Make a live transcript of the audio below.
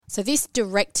So this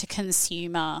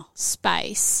direct-to-consumer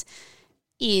space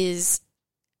is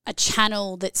a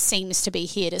channel that seems to be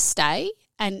here to stay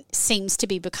and seems to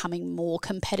be becoming more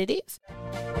competitive.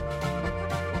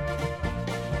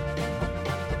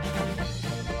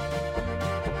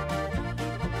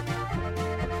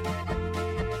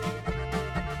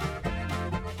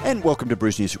 And welcome to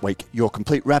Brews News Week, your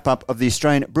complete wrap-up of the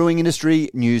Australian brewing industry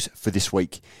news for this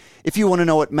week. If you want to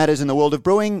know what matters in the world of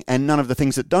brewing and none of the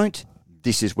things that don't,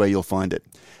 this is where you'll find it.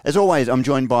 As always, I'm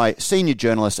joined by senior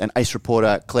journalist and ace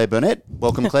reporter Claire Burnett.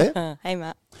 Welcome, Claire. Hey,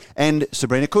 Matt. And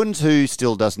Sabrina Kunz, who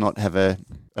still does not have a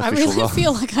official I really role.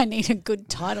 feel like I need a good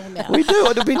title now. We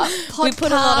do. We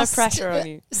put a lot of pressure on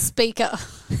you. Speaker.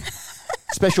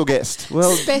 Special guest.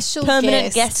 Well, Special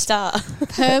Permanent guest star.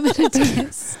 Permanent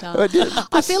guest star.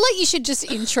 I feel like you should just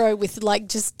intro with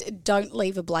just don't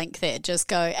leave a blank there. Just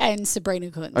go, and Sabrina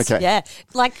Kunz. Okay. Yeah.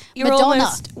 Like you're Madonna.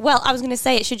 almost, well, I was going to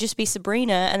say it should just be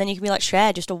Sabrina and then you can be like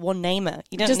Cher, just a one-namer.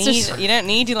 You don't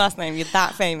need your last name. You're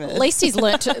that famous. At least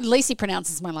he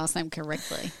pronounces my last name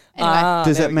correctly. Anyway.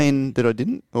 Does that mean that I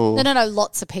didn't? Or? No.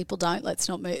 Lots of people don't. Let's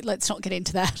not get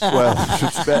into that. Well,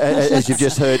 as you've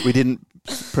just heard, we didn't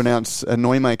pronounce a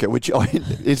Neumaker, which I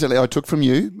took from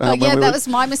you. That was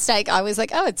my mistake. I was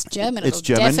like, it's German. It's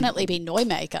It'll German, definitely be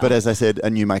Neumaker. But as I said, a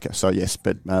new maker. So yes,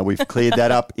 but we've cleared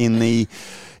that up in the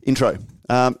intro.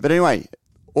 But anyway,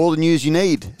 all the news you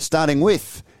need, starting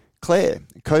with Claire.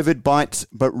 COVID bites,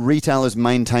 but retailers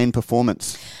maintain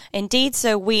performance. Indeed.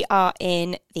 So we are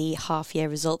in the half-year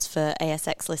results for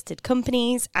ASX-listed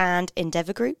companies and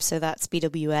Endeavour Group. So that's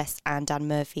BWS and Dan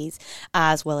Murphy's,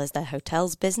 as well as their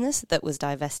hotels business that was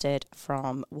divested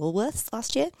from Woolworths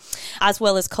last year, as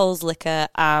well as Coles Liquor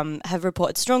have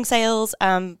reported strong sales,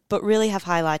 but really have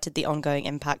highlighted the ongoing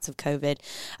impacts of COVID.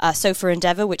 So for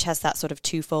Endeavour, which has that sort of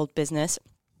twofold business,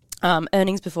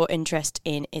 earnings before interest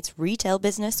in its retail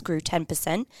business grew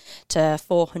 10% to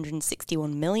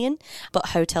 461 million, but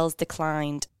hotels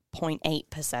declined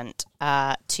 0.8%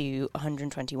 to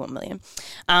 121 million.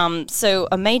 So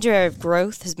a major area of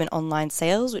growth has been online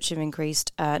sales, which have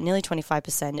increased nearly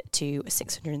 25% to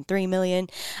 603 million.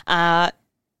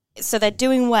 So they're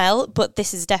doing well, but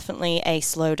this is definitely a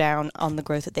slowdown on the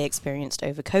growth that they experienced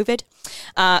over COVID.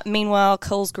 Meanwhile,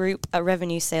 Coles Group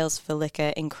revenue sales for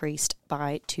liquor increased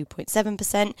by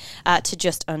 2.7% to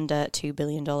just under $2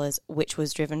 billion, which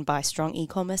was driven by strong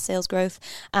e-commerce sales growth.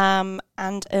 And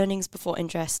earnings before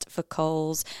interest for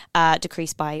Coles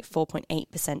decreased by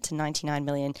 4.8% to 99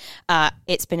 million.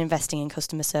 It's been investing in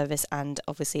customer service and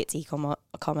obviously its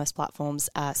e-commerce platforms,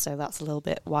 so that's a little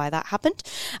bit why that happened.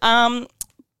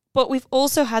 But we've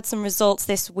also had some results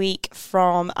this week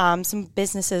from some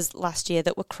businesses last year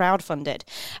that were crowdfunded.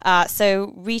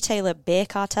 So retailer Beer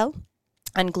Cartel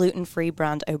and gluten-free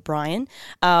brand O'Brien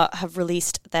have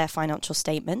released their financial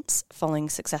statements following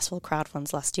successful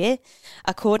crowdfunds last year.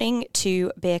 According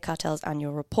to Beer Cartel's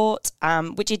annual report,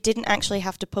 which it didn't actually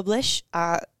have to publish,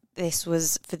 this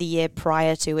was for the year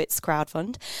prior to its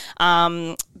crowdfund.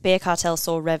 Beer Cartel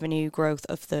saw revenue growth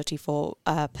of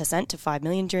 34% to 5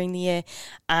 million during the year,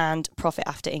 and profit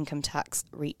after income tax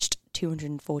reached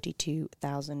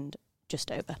 242,000,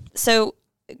 just over. So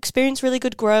experienced really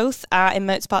good growth in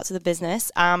most parts of the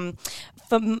business.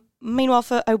 Meanwhile,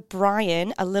 for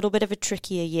O'Brien, a little bit of a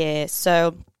trickier year.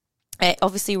 So it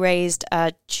obviously raised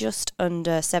just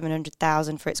under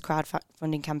 700,000 for its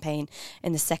crowdfunding campaign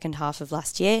in the second half of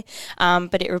last year,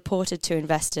 but it reported to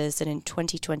investors that in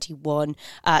 2021,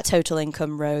 total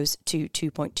income rose to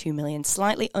 2.2 million,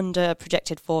 slightly under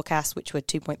projected forecasts, which were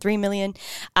 2.3 million,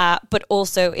 but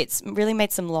also it's really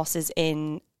made some losses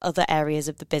in other areas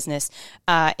of the business.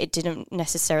 It didn't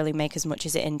necessarily make as much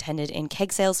as it intended in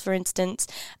keg sales, for instance,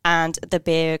 and the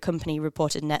beer company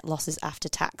reported net losses after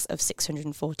tax of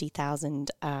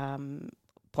 640,000,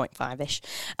 0.5-ish.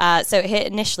 So it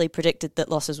initially predicted that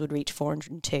losses would reach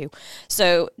 402.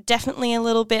 So definitely a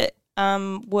little bit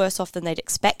worse off than they'd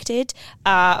expected,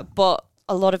 but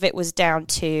a lot of it was down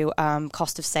to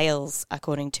cost of sales,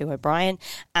 according to O'Brien.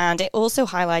 And it also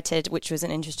highlighted, which was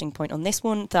an interesting point on this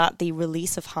one, that the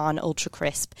release of Hahn Ultra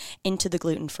Crisp into the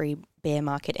gluten-free beer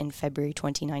market in February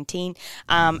 2019.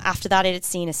 After that, it had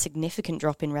seen a significant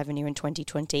drop in revenue in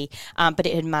 2020, but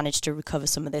it had managed to recover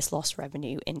some of this lost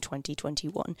revenue in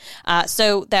 2021.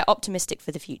 So they're optimistic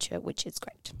for the future, which is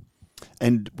great.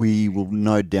 And we will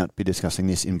no doubt be discussing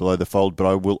this in Below the Fold, but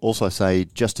I will also say,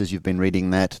 just as you've been reading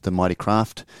that, the Mighty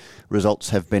Craft results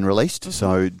have been released,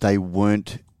 so they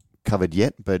weren't covered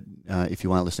yet, but if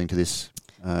you aren't listening to this,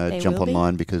 jump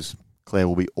online because Claire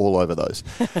will be all over those.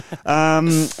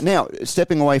 Now,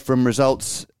 stepping away from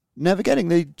results, navigating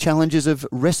the challenges of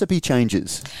recipe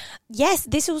changes. Yes,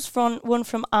 this was one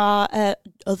from our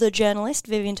other journalist,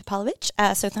 Vivian Topalovic,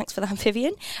 so thanks for that,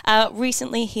 Vivian.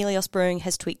 Recently, Helios Brewing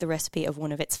has tweaked the recipe of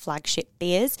one of its flagship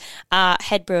beers.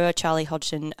 Head brewer Charlie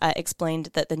Hodgson explained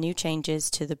that the new changes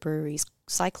to the brewery's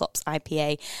Cyclops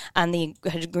IPA and the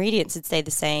ingredients had stayed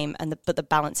the same, but the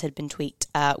balance had been tweaked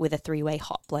with a 3-way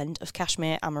hop blend of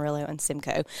Cashmere, Amarillo and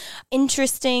Simcoe.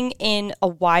 Interesting in a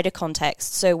wider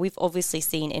context. So we've obviously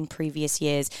seen in previous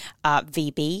years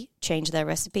VB change their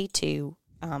recipe to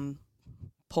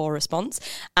poor response,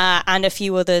 and a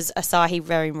few others. Asahi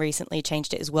very recently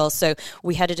changed it as well. So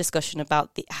we had a discussion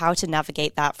about how to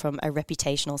navigate that from a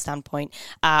reputational standpoint.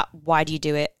 Why do you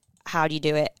do it? How do you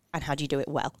do it? And how do you do it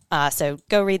well? So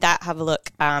go read that, have a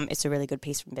look. It's a really good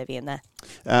piece from Vivian there.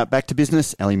 Back to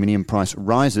business. Aluminium price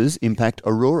rises impact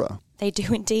Aurora. They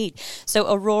do indeed.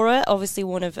 So Aurora, obviously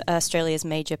one of Australia's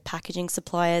major packaging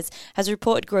suppliers, has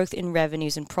reported growth in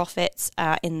revenues and profits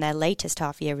in their latest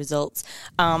half-year results.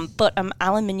 But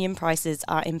aluminium prices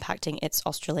are impacting its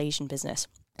Australasian business.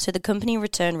 So the company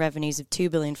returned revenues of $2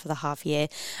 billion for the half year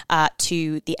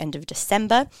to the end of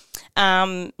December.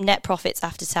 Net profits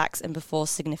after tax and before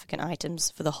significant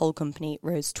items for the whole company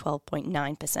rose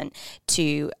 12.9%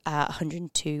 to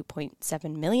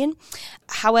 $102.7 million.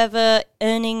 However,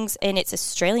 earnings in its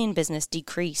Australian business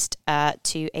decreased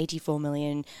to $84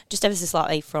 million, just ever so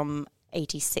slightly from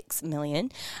 $86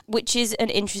 million, which is an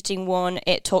interesting one.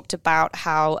 It talked about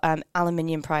how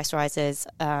aluminium price rises,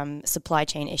 supply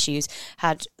chain issues,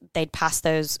 they'd passed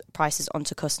those prices on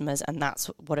to customers, and that's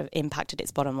what impacted its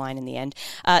bottom line in the end.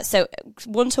 So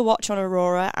one to watch on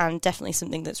Aurora, and definitely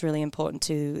something that's really important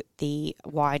to the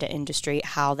wider industry,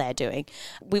 how they're doing.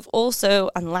 We've also,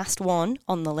 and last one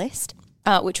on the list,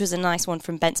 which was a nice one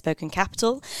from Bent Spoken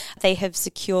Capital. They have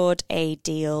secured a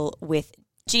deal with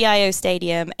GIO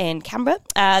Stadium in Canberra.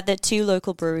 The 2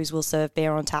 local breweries will serve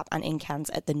beer on tap and in cans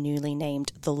at the newly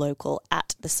named The Local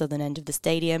at the southern end of the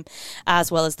stadium,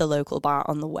 as well as the local bar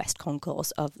on the west concourse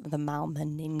of the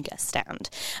Malmaninga stand.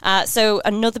 So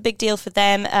another big deal for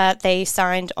them. They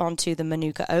signed onto the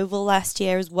Manuka Oval last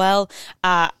year as well.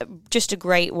 Just a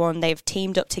great one. They've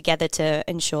teamed up together to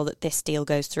ensure that this deal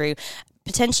goes through.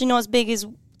 Potentially not as big as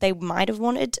they might have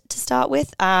wanted to start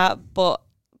with, but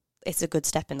it's a good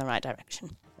step in the right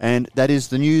direction. And that is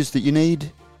the news that you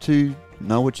need to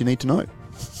know what you need to know,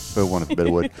 for want of a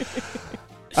better word.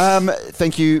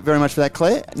 Thank you very much for that,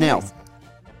 Claire. Now,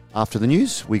 after the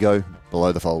news, we go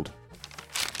below the fold.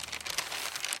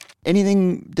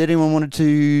 Anything that anyone wanted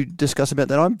to discuss about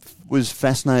that? I was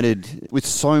fascinated with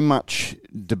so much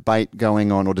debate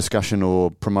going on, or discussion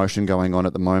or promotion going on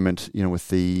at the moment, with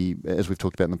the, as we've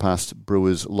talked about in the past,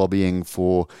 brewers lobbying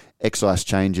for excise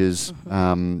changes,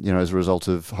 as a result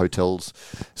of hotels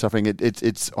suffering.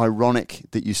 It's ironic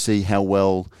that you see how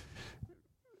well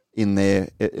in their...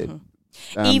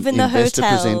 even the investor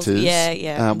hotels,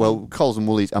 presenters, well, Coles and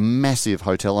Woolies are massive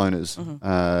hotel owners.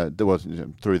 There was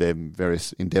through their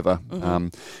various Endeavour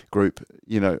group.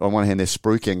 On one hand they're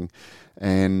spruiking,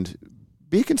 and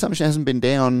beer consumption hasn't been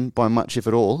down by much, if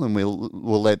at all. And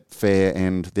we'll let FARE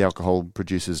and the alcohol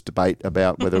producers debate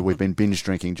about whether we've been binge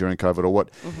drinking during COVID or what.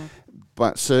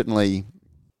 But certainly,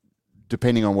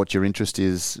 depending on what your interest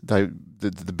is,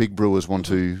 the big brewers want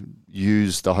to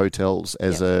use the hotels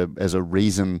as a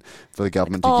reason for the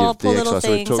government to give the excise.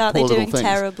 Things, so aren't they doing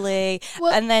terribly?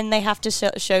 Well, and then they have to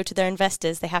show to their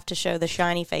investors, they have to show the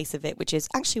shiny face of it, which is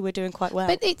actually we're doing quite well.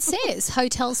 But it says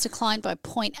hotels declined by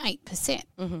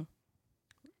 0.8%.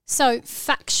 So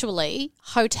factually,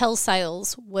 hotel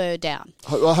sales were down.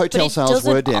 Hotel sales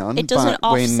were down. It doesn't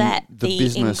offset the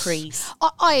business increase.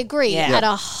 I agree. Yeah. At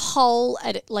a whole,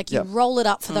 you roll it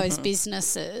up for those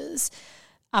businesses,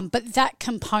 but that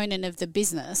component of the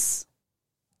business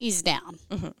is down.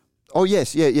 Oh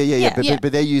yes, yeah.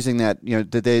 But they're using that,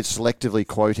 that they're selectively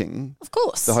quoting, of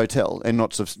course, the hotel, and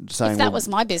not sort of saying. If that was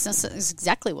my business, it's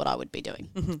exactly what I would be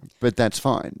doing. But that's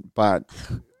fine. But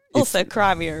also,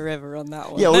 cry me a river on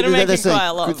that one. Yeah, well, that's quite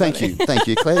a lot. Thank you,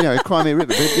 Claire. Cry me a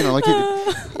river.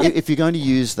 But if you're going to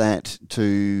use that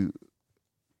to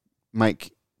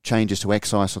make changes to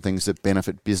excise or things that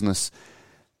benefit business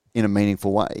in a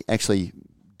meaningful way, actually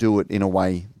do it in a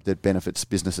way that benefits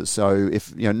businesses. So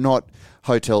if not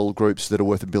hotel groups that are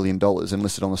worth $1 billion and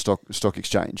listed on the stock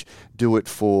exchange, do it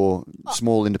for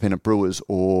small independent brewers,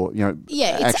 or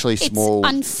actually small.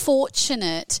 It's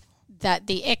unfortunate that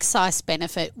the excise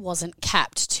benefit wasn't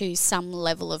capped to some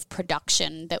level of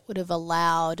production that would have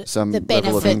allowed some the benefits,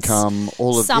 level of income,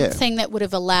 something that would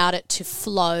have allowed it to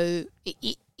flow.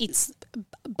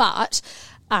 But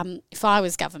if I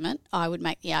was government, I would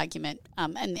make the argument,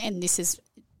 and this is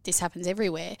this happens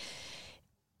everywhere,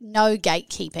 no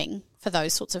gatekeeping for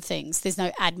those sorts of things. There's no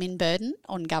admin burden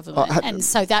on government. And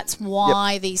so that's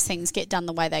why these things get done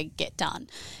the way they get done.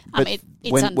 It's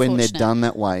unfortunate. When they're done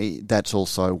that way, that's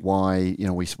also why,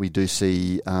 we do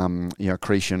see,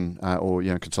 accretion or,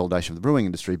 consolidation of the brewing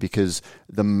industry, because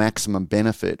the maximum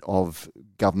benefit of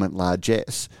government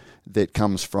largesse that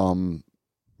comes from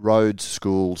roads,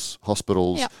 schools,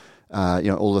 hospitals,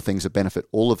 all the things that benefit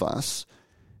all of us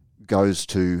goes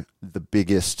to the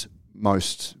biggest,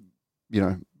 most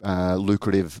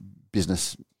lucrative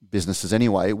businesses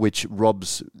anyway, which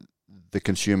robs the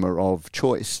consumer of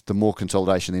choice. The more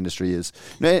consolidation the industry is,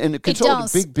 and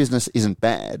big business isn't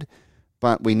bad,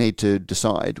 but we need to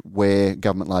decide where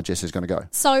government largesse is going to go.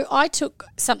 So I took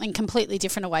something completely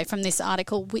different away from this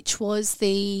article, which was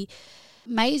the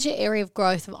major area of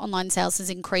growth of online sales has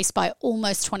increased by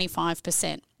almost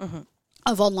 25%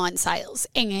 of online sales,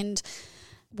 and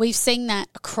we've seen that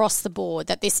across the board,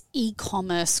 that this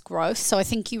e-commerce growth. So I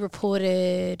think you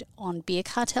reported on Beer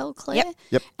Cartel, Claire.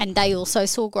 Yep. And they also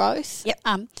saw growth. Yep.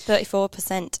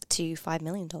 34% to $5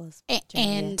 million.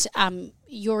 And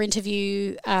your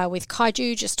interview with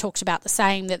Kaiju just talked about the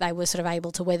same, that they were sort of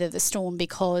able to weather the storm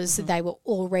because they were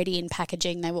already in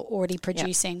packaging, they were already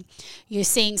producing. Yep. You're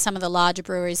seeing some of the larger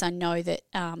breweries. I know that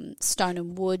Stone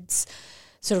and Wood's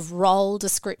sort of role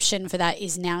description for that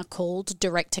is now called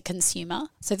direct-to-consumer.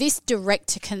 So this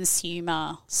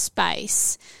direct-to-consumer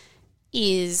space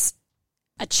is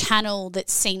a channel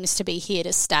that seems to be here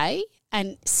to stay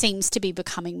and seems to be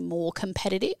becoming more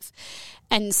competitive.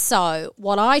 And so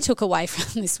what I took away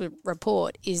from this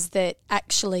report is that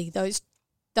actually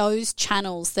those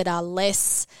channels that are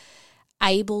less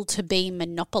able to be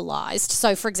monopolised.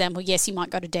 So, for example, yes, you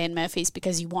might go to Dan Murphy's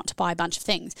because you want to buy a bunch of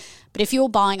things. But if you're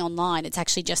buying online, it's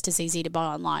actually just as easy to buy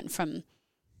online from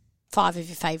 5 of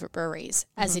your favourite breweries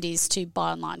as it is to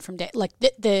buy online from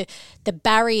the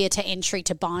barrier to entry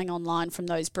to buying online from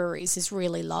those breweries is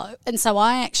really low. And so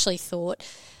I actually thought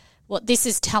what this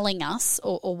is telling us,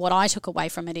 or what I took away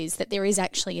from it, is that there is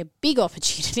actually a big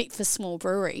opportunity for small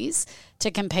breweries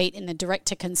to compete in the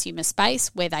direct-to-consumer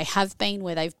space where they have been,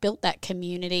 where they've built that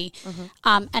community,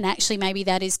 and actually maybe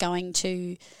that is going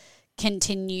to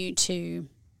continue to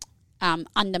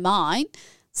undermine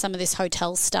some of this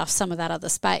hotel stuff, some of that other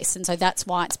space. And so that's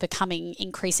why it's becoming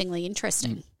increasingly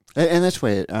interesting. And that's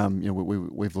where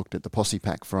we've looked at the Posse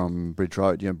Pack from Bridge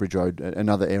Road. Bridge Road,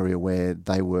 another area where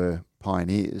they were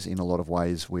pioneers in a lot of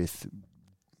ways with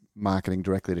marketing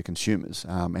directly to consumers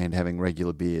and having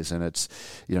regular beers. And it's,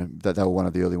 that they were one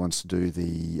of the early ones to do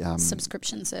the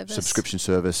subscription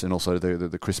service, and also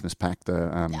the Christmas pack.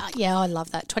 I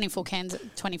love that. 24 cans,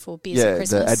 24 beers at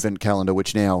Christmas. The Advent calendar,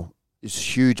 which now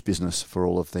is huge business for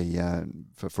all of the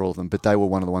for all of them, but they were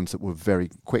one of the ones that were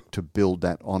very quick to build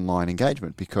that online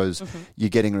engagement, because you're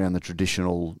getting around the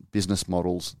traditional business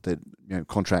models that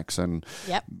contracts and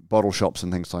bottle shops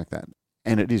and things like that,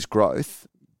 and it is growth,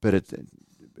 but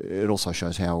it also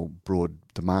shows how broad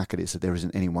the market is, that there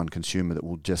isn't any one consumer that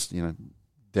will just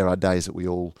there are days that we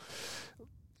all.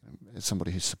 As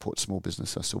somebody who supports small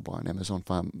business, I still buy on Amazon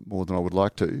far more than I would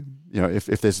like to.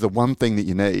 If there's the one thing that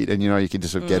you need and you can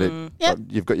just sort of get it,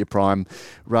 you've got your Prime,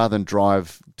 rather than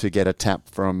drive to get a tap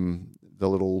from the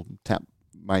little tap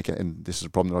maker, and this is a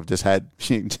problem that I've just had,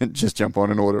 you can just jump on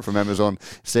and order it from Amazon,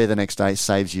 see it the next day,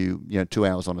 saves you 2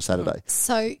 hours on a Saturday.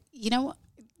 So, what?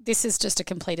 This is just a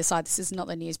complete aside. This is not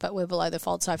the news, but we're below the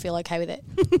fold, so I feel okay with it.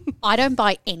 I don't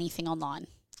buy anything online.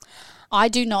 I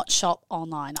do not shop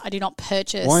online. I do not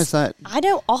purchase. Why is that? I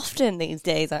don't often these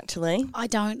days, actually. I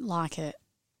don't like it.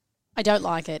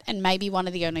 And maybe one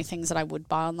of the only things that I would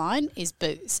buy online is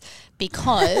booze,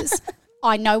 because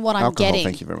I know what I'm Alcohol, getting.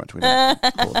 Thank you very much. We don't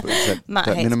call it booze.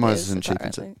 That minimises and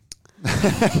cheapens it.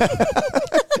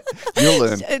 You'll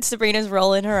learn. Sabrina's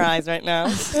rolling her eyes right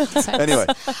now. Anyway.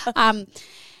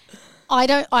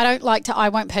 I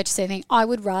won't purchase anything. I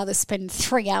would rather spend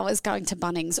 3 hours going to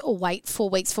Bunnings or wait 4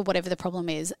 weeks for whatever the problem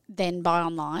is than buy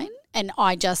online. And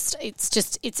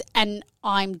and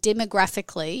I'm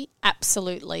demographically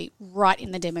absolutely right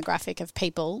in the demographic of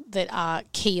people that are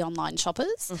key online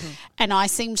shoppers. And I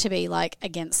seem to be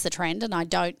against the trend, and I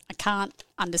can't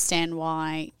understand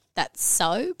why that's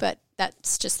so, but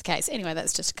that's just the case. Anyway,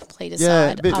 that's just a complete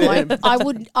aside.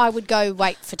 I would go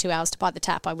wait for 2 hours to buy the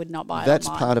tap. I would not buy it That's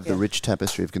online. part of the rich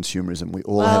tapestry of consumerism. We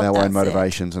all have our own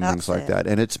motivations and things like that.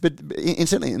 And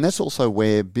and that's also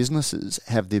where businesses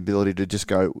have the ability to just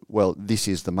go, well, this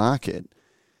is the market.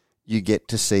 You get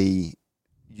to see,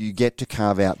 you get to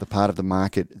carve out the part of the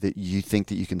market that you think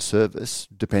that you can service,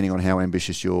 depending on how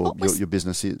ambitious your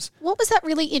business is. What was that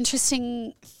really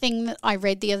interesting thing that I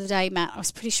read the other day, Matt? I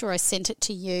was pretty sure I sent it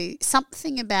to you.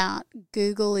 Something about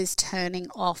Google is turning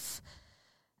off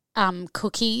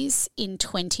cookies in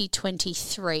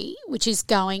 2023, which is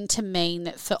going to mean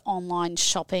that for online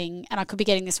shopping, and I could be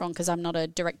getting this wrong because I'm not a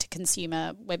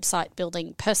direct-to-consumer website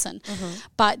building person,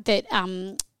 but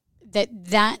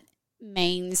that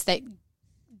means that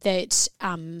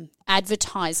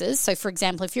advertisers, so for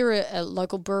example, if you're a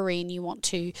local brewery and you want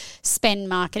to spend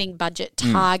marketing budget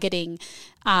targeting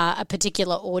a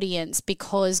particular audience,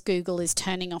 because Google is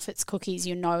turning off its cookies,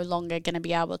 you're no longer going to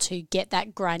be able to get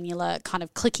that granular kind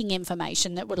of clicking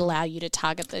information that would allow you to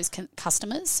target those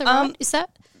customers. So right, is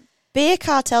that... Beer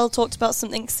Cartel talked about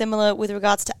something similar with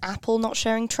regards to Apple not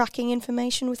sharing tracking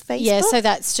information with Facebook. Yeah, so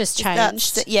that's just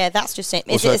changed. That's just it.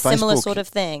 Is Also, it a similar sort of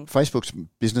thing? Facebook's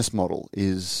business model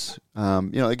is,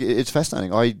 it's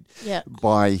fascinating. I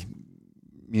buy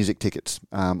music tickets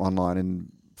online,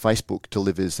 and Facebook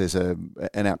delivers. There's an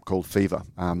app called Fever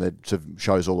that sort of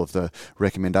shows all of the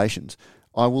recommendations.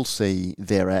 I will see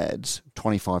their ads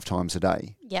 25 times a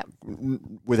day. Yep.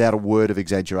 Without a word of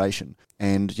exaggeration.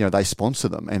 And, they sponsor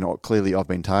them. And clearly I've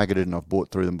been targeted and I've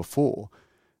bought through them before.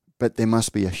 But there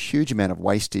must be a huge amount of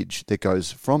wastage that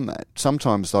goes from that.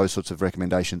 Sometimes those sorts of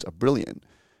recommendations are brilliant.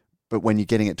 But when you're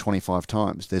getting it 25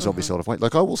 times, there's obviously a lot of weight.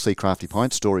 Like I will see Crafty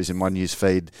Pint stories in my news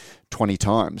feed 20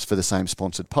 times for the same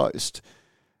sponsored post.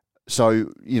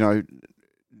 So,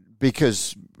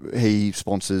 because he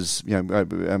sponsors,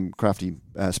 Crafty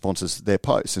sponsors their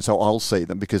posts, and so I'll see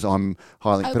them because I'm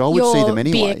highly. But I would see them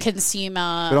anyway. Beer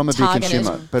consumer, but I'm a beer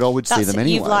consumer. But I would see them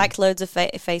anyway. You've liked loads of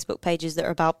Facebook pages that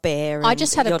are about beer. And I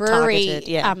just had a brewery,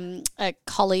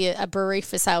 targeted, a brewery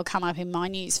for sale come up in my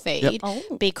news feed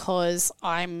because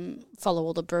I follow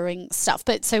all the brewing stuff.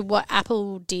 But so what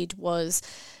Apple did was,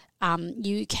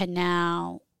 you can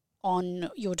now, on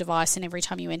your device, and every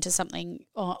time you enter something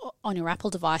on your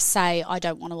Apple device, say, I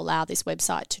don't want to allow this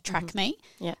website to track me.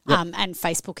 Yeah. And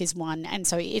Facebook is one. And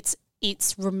so it's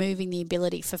removing the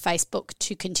ability for Facebook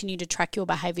to continue to track your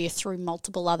behaviour through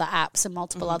multiple other apps and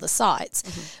multiple other sites,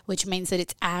 which means that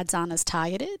its ads aren't as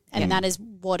targeted. And that is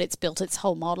what it's built its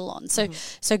whole model on. So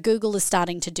so Google is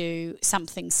starting to do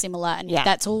something similar, and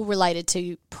that's all related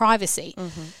to privacy.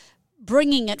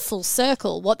 Bringing it full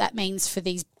circle, what that means for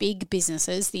these big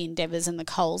businesses, the Endeavours and the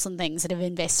Coles and things that have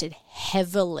invested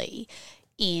heavily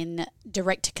in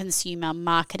direct-to-consumer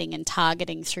marketing and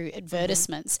targeting through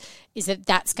advertisements, is that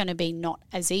that's going to be not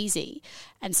as easy.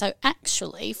 And so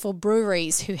actually for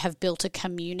breweries who have built a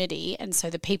community, and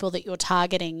so the people that you're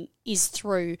targeting is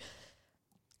through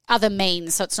other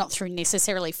means, so it's not through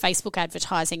necessarily Facebook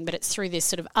advertising, but it's through this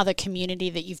sort of other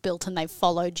community that you've built and they've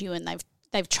followed you and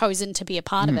they've chosen to be a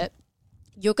part of it,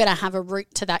 you're going to have a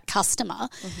route to that customer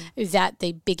that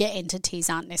the bigger entities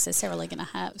aren't necessarily going to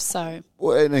have. So,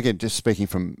 well, and again, just speaking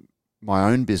from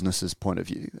my own business's point of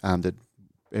view, that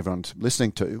everyone's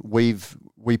listening to, we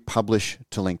publish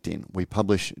to LinkedIn, we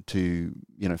publish to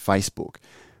Facebook.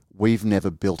 We've never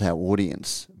built our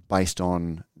audience based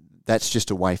on. That's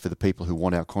just a way for the people who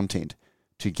want our content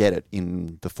to get it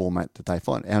in the format that they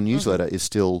find. Our newsletter is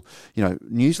still,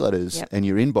 newsletters and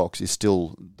your inbox is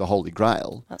still the holy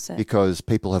grail. That's it. Because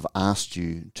people have asked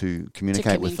you to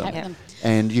communicate with them.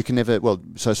 And you can never,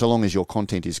 so long as your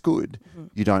content is good,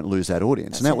 you don't lose that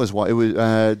audience. That's and that was why it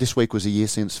was, this week was a year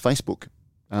since Facebook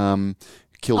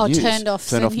killed news. Turned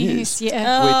off news.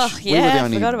 Yeah. Which we were the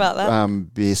only forgot about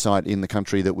that. Beer site in the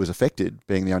country that was affected,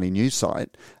 being the only news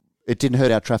site. It didn't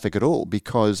hurt our traffic at all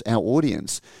because our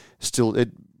audience still...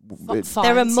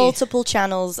 there are multiple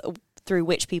channels through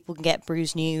which people can get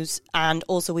Brews news, and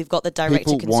also we've got the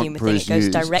direct-to-consumer thing. It goes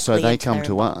directly so they into come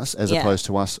to us as opposed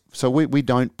to us. So we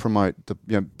don't promote the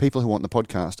people who want the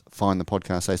podcast find the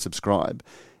podcast, they subscribe,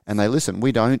 and they listen.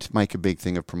 We don't make a big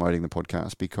thing of promoting the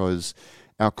podcast because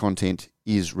our content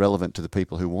is relevant to the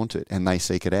people who want it, and they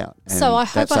seek it out. And so I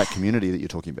hope that's that community that you're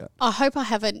talking about. I hope I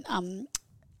haven't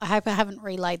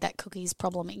relayed that cookies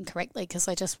problem incorrectly, because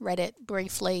I just read it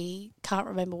briefly, can't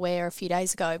remember where, a few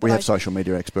days ago. We have social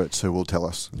media experts who will tell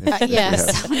us.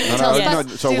 Yes.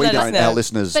 So we don't, our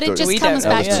listeners do. But it just we comes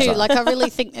back to, like, I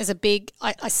really think there's a big,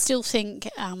 I still think,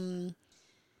 that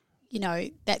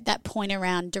point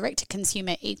around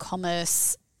direct-to-consumer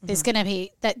e-commerce, there's going to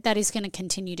be, that is going to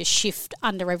continue to shift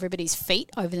under everybody's feet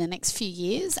over the next few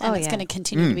years, and it's going to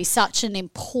continue to be such an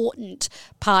important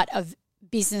part of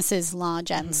businesses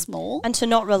large and small. And to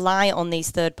not rely on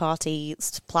these third-party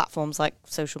platforms like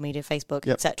social media, Facebook,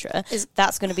 etc.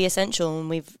 That's going to be essential. And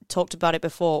we've talked about it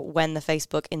before when the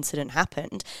Facebook incident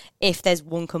happened. If there's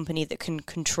one company that can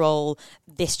control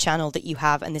this channel that you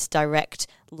have and this direct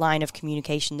line of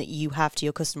communication that you have to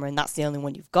your customer, and that's the only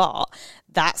one you've got,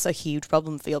 that's a huge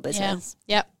problem for your business.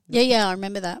 Yeah, I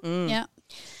remember that. Yeah.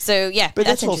 So yeah, but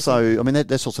that's also, I mean,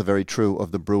 that's also very true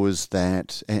of the brewers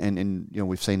that, and you know,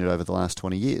 we've seen it over the last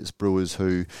 20 years. Brewers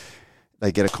who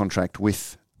they get a contract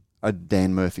with a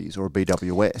Dan Murphy's or a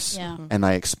BWS, and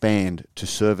they expand to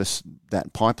service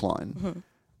that pipeline,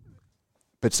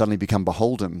 but suddenly become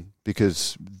beholden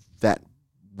because that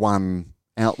one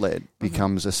outlet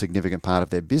becomes a significant part of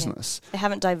their business. They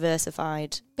haven't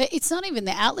diversified. But it's not even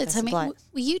the outlets. I mean,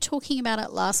 were you talking about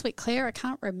it last week, Claire? I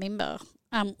can't remember.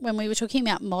 When we were talking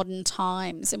about modern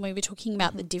times and we were talking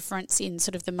about the difference in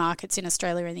sort of the markets in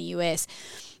Australia and the US,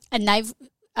 and they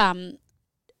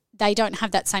don't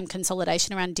have that same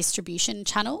consolidation around distribution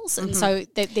channels, and so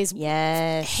there's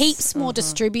heaps more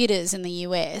distributors in the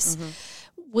US,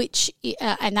 which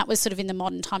and that was sort of in the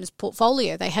modern times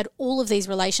portfolio. They had all of these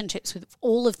relationships with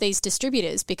all of these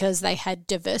distributors because they had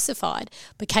diversified.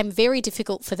 Became very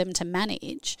difficult for them to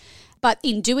manage. But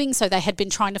in doing so, they had been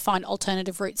trying to find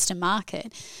alternative routes to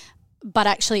market, but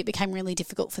actually it became really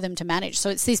difficult for them to manage.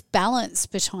 So it's this balance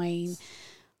between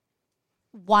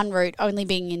one route only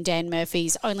being in Dan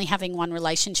Murphy's, only having one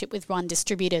relationship with one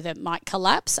distributor that might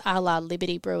collapse, a la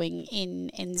Liberty Brewing in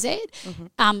NZ,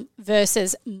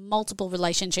 versus multiple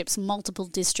relationships, multiple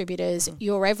distributors,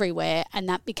 you're everywhere, and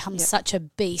that becomes such a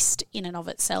beast in and of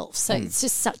itself. So it's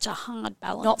just such a hard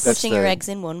balance. Not putting your eggs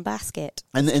in one basket.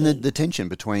 And the tension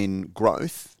between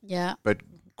growth, but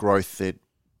growth that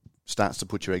starts to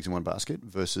put your eggs in one basket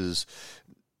versus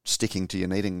sticking to your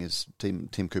knitting, as Tim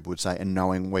Cooper would say, and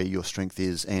knowing where your strength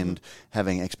is and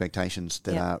having expectations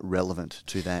that are relevant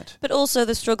to that. But also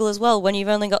the struggle as well when you've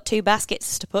only got two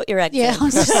baskets to put your eggs in.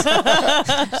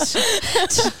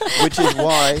 Which is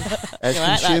why, as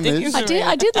consumers...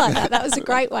 I did like that. That was a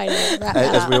great way to wrap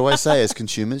that as up. we always say, as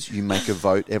consumers, you make a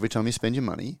vote every time you spend your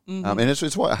money. And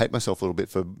it's why I hate myself a little bit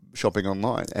for shopping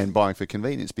online and buying for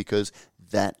convenience, because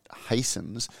that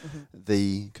hastens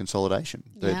the consolidation.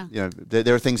 You know,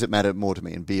 there are things that matter more to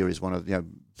me, and beer is one of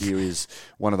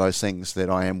those things that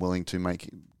I am willing to make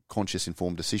conscious,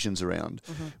 informed decisions around.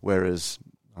 Whereas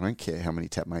I don't care how many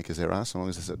tap makers there are, so long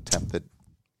as there's a tap that.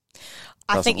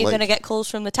 I think you're going to get calls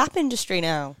from the tap industry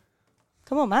now.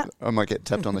 Come on, Matt. I might get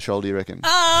tapped on the shoulder, you reckon?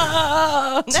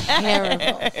 Oh, no.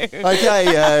 Terrible.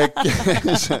 Okay,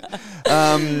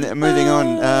 moving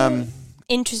on.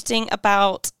 Interesting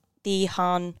about the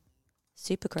Han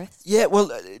Supercrest. Yeah, well,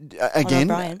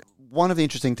 again, one of the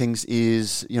interesting things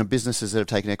is, you know, businesses that have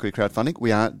taken equity crowdfunding,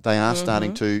 they are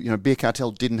starting to, you know, Beer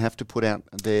Cartel didn't have to put out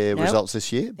their results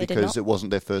this year because it wasn't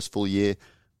their first full year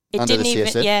under the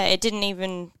CSF. It didn't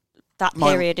even, that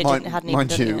period, hadn't even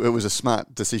mind done you, it. It was a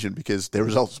smart decision because their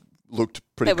results looked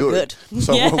pretty They were good.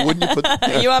 So wouldn't you put...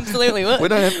 You absolutely would.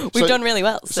 We've done really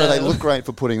well. So they look great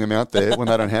for putting them out there when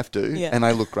they don't have to, and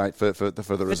they look great for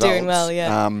the results. Doing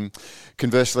well,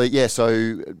 Conversely,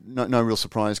 so no real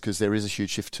surprise because there is a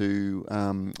huge shift to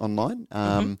online.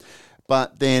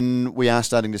 But then we are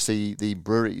starting to see the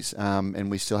breweries, and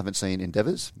we still haven't seen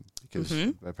Endeavours because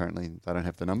apparently they don't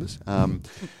have the numbers.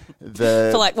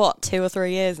 For like, what, 2 or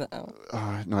 3 years now?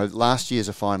 No, last year's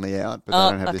are finally out, but they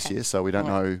don't have this year, so we don't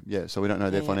know. Yeah, so we don't know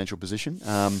their financial position.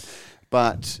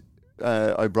 But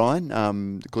O'Brien,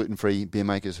 the gluten-free beer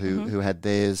makers who had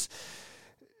theirs,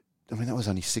 I mean, that was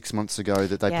only 6 months ago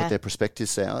that they put their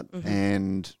prospectus out,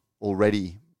 and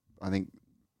already I think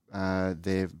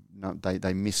they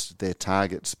missed their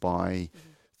targets by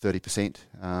 30%.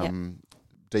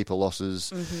 Deeper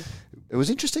losses. It was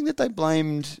interesting that they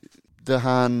blamed the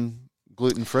Han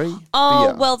gluten-free beer.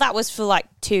 Well, that was for like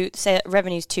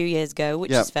revenues 2 years ago,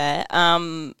 which is fair.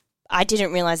 I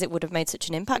didn't realise it would have made such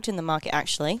an impact in the market,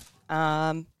 actually.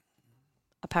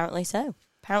 Apparently so.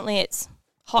 Apparently it's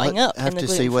hotting up in the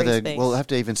gluten-free space. We'll have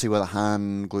to even see whether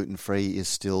Han gluten-free is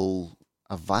still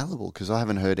available, because I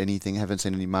haven't heard anything, haven't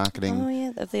seen any marketing. Oh,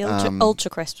 yeah, the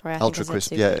Ultra Crisp, right? Ultra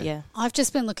Crisp, yeah. I've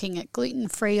just been looking at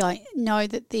gluten-free. I know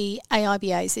that the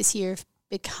AIBAs this year have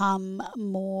become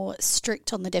more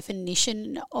strict on the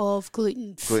definition of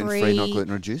gluten-free. Gluten-free, not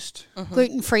gluten-reduced.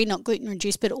 Gluten-free, not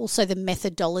gluten-reduced, but also the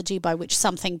methodology by which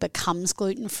something becomes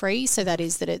gluten-free. So that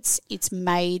is that it's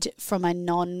made from a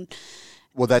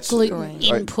Well, that's gluten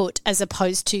input as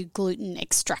opposed to gluten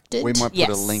extracted. We might put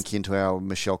a link into our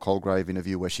Michelle Colgrave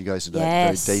interview where she goes into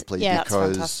that very deeply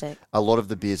because a lot of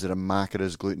the beers that are marketed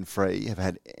as gluten-free have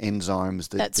had enzymes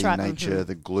that denature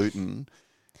the gluten,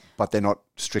 but they're not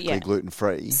strictly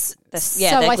gluten-free. So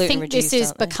I think this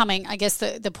is becoming, I guess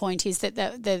the point is that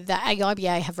the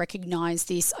AIBA have recognised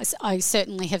this. I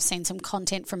certainly have seen some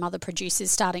content from other producers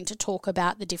starting to talk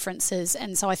about the differences,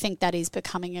 and so I think that is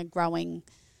becoming a growing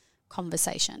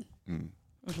conversation.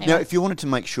 Now, if you wanted to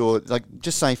make sure, like,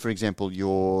 just say, for example,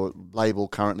 your label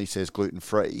currently says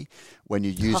gluten-free. When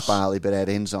you use barley but add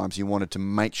enzymes, you wanted to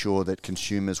make sure that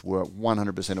consumers were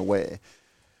 100% aware.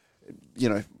 You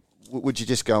know, would you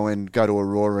just go to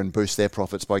Aurora and boost their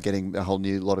profits by getting a whole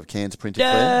new lot of cans printed?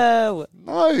 No,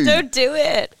 don't do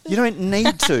it. You don't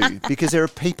need to, because there are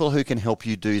people who can help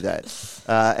you do that,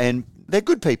 and they're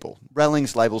good people.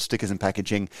 Rallings, labels, stickers and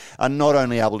packaging are not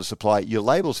only able to supply your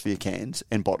labels for your cans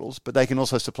and bottles, but they can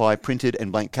also supply printed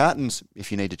and blank cartons if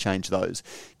you need to change those.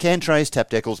 Can trays, tap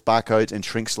decals, barcodes and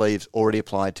shrink sleeves already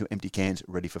applied to empty cans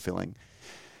ready for filling.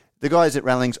 The guys at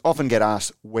Rallings often get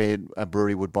asked where a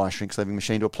brewery would buy a shrink sleeving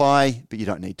machine to apply, but you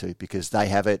don't need to because they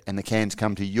have it and the cans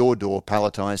come to your door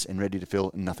palletised and ready to fill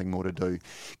and nothing more to do.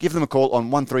 Give them a call on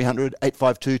 1300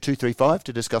 852 235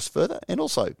 to discuss further and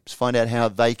also find out how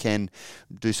they can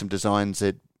do some designs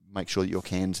that make sure that your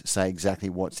cans say exactly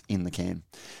what's in the can.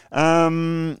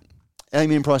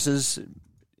 Aluminium prices,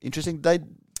 interesting. Did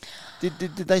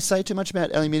they say too much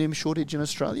about aluminium shortage in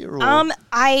Australia? Or?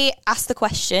 I asked the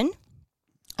question.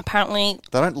 Apparently,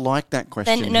 they don't like that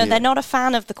question. They're not a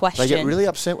fan of the question. They get really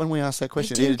upset when we ask that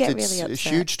question. It's a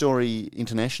huge story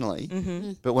internationally,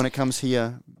 but when it comes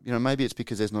here, maybe it's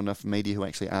because there's not enough media who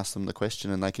actually ask them the question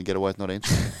and they can get away with not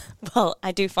answering. Well,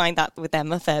 I do find that with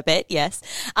them a fair bit, yes.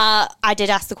 I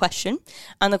did ask the question,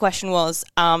 and the question was,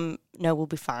 no, we'll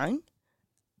be fine.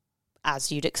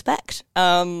 As you'd expect.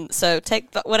 So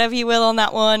take whatever you will on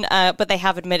that one. But they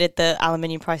have admitted that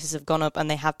aluminium prices have gone up and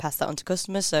they have passed that on to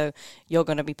customers. So you're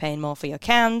going to be paying more for your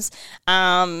cans.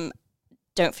 Don't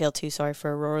feel too sorry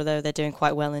for Aurora, though. They're doing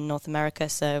quite well in North America.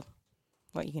 So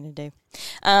what are you going to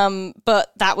do?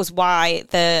 But that was why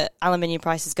the aluminium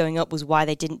prices going up was why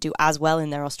they didn't do as well in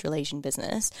their Australasian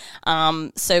business.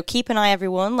 So keep an eye,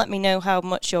 everyone. Let me know how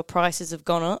much your prices have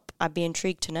gone up. I'd be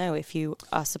intrigued to know if you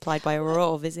are supplied by Aurora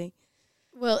or Visi.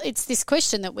 Well, it's this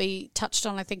question that we touched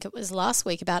on, I think it was last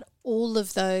week, about all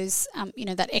of those,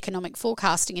 that economic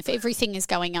forecasting. If everything is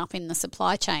going up in the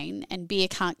supply chain and beer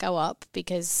can't go up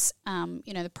because,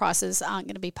 the prices aren't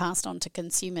going to be passed on to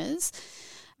consumers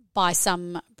by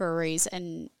some breweries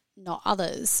and not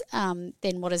others,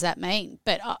 then what does that mean?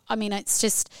 But, it's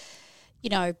just,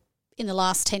 in the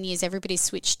last 10 years, everybody's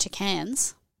switched to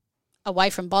cans.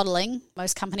 Away from bottling.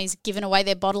 Most companies have given away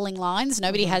their bottling lines.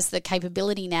 Nobody has the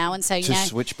capability now, and so to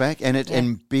switch back,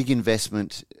 and big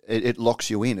investment. It locks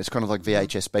you in. It's kind of like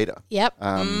VHS beta. Yep.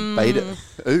 Beta.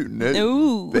 Ooh,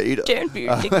 no. Beta. Don't be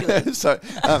ridiculous. So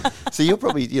you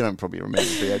don't probably remember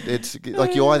beta. It's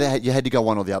like you had to go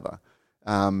one or the other.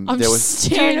 I'm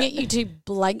staring at you two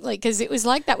blankly because it was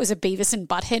like that was a Beavis and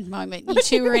Butthead moment. You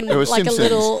two were in like Simpsons. A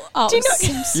little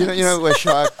Simpsons. You know where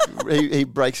Shark he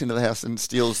breaks into the house and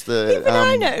steals the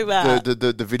I know that.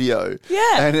 the video.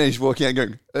 Yeah, and then he's walking out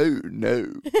going, "Oh no,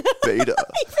 beta."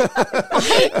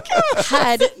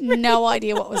 I had no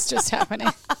idea what was just happening.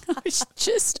 I was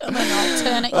just on an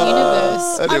alternate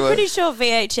universe. Anyway, I'm pretty sure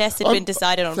VHS had been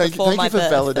decided on before my birth.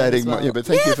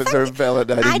 Thank you for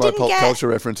validating my pop culture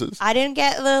references. I didn't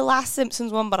get the last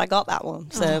Simpsons one, but I got that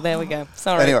one. So there we go.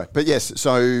 Sorry. Anyway, but yes,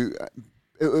 so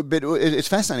it's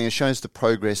fascinating. It shows the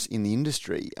progress in the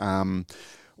industry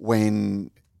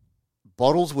when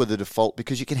bottles were the default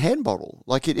because you can hand bottle.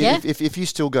 Like if you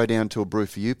still go down to a Brew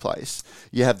For You place,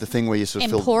 you have the thing where you sort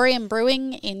of Emporium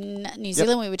Brewing in New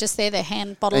Zealand. We were just there. They're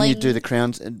hand bottling, and you do the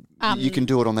crowns, and you can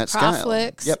do it on that scale.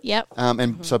 Craftworks. Yep.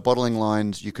 And so bottling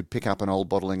lines, you could pick up an old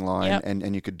bottling line,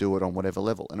 and you could do it on whatever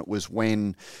level. And it was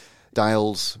when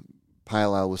Dale's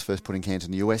Pale Ale was first put in cans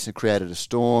in the US and created a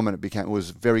storm, and it was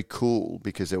very cool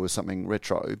because there was something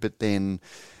retro. But then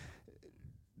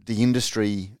the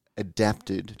industry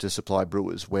adapted to supply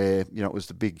brewers where, it was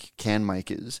the big can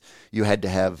makers. You had to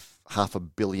have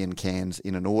 500 million cans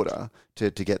in an order to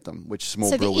get them, which small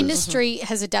brewers... So the industry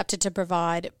has adapted to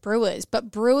provide brewers, but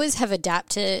brewers have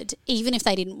adapted even if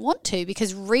they didn't want to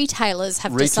because retailers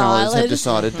have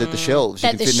decided that the shelves, you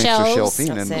can fit an extra shelf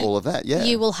in and all of that,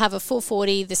 You will have a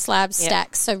 440, the slab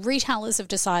stacks. So retailers have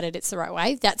decided it's the right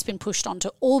way. That's been pushed onto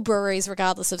all breweries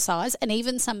regardless of size, and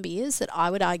even some beers that I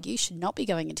would argue should not be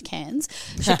going into cans,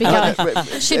 should be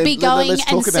going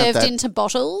and served into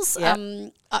bottles.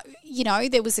 Yep.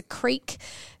 There was a Creek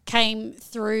came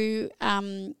through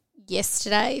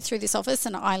yesterday through this office,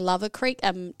 and I love a creek.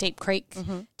 Deep Creek.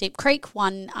 Deep Creek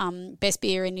won best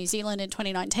beer in New Zealand in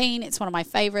 2019. It's one of my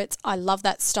favourites. I love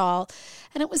that style,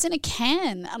 and it was in a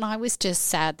can, and I was just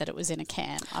sad that it was in a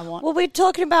can. Well, we're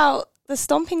talking about the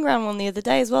Stomping Ground one the other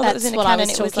day as well. That's that was in a what can I was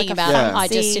and it was talking like about. fancy... I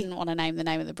just didn't want to name the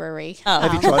name of the brewery. Oh.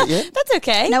 Have you tried it yet? That's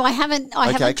okay. No, I haven't.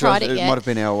 I haven't tried it yet. It might have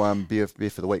been our beer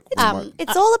for the week.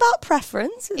 It's all about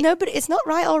preference. Nobody, it's not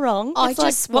right or wrong. I it's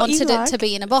just like wanted it to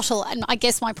be in a bottle, and I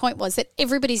guess my point was that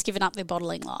everybody's given up their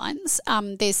bottling lines.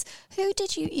 There's who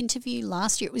did you interview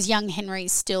last year? It was Young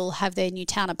Henrys still have their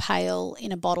Newtowner Pale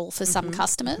in a bottle for some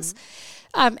customers.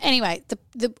 Anyway,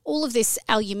 the all of this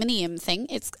aluminium thing,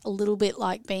 it's a little bit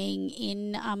like being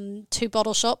in two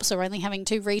bottle shops or only having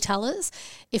two retailers.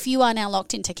 If you are now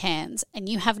locked into cans and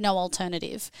you have no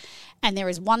alternative, and there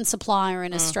is one supplier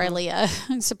in Australia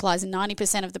who supplies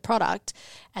 90% of the product,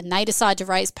 and they decide to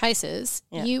raise prices,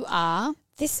 you are...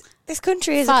 This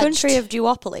country is fudged. a country of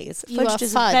duopolies. You are Fudged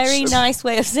is fudged. a very nice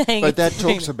way of saying But it. that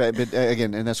talks about,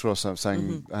 again, and that's what I was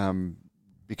saying,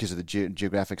 because of the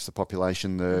geographics, the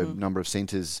population, the number of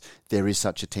centres, there is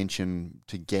such a tension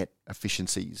to get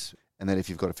efficiencies. And that if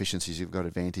you've got efficiencies, you've got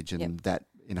advantage, and that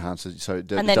enhances. So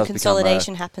and then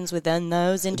consolidation happens within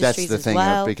those industries that's the thing,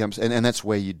 well. it becomes, and that's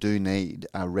where you do need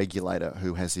a regulator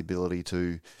who has the ability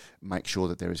to make sure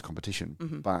that there is competition.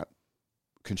 But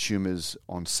consumers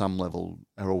on some level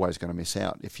are always going to miss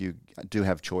out. If you do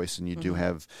have choice and you do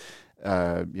have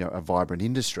a vibrant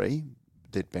industry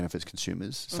that benefits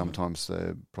consumers, sometimes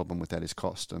the problem with that is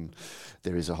cost, and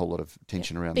there is a whole lot of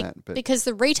tension around that. But because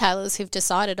the retailers who've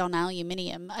decided on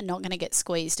aluminium are not going to get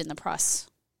squeezed in the price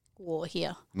war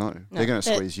here. No, they're going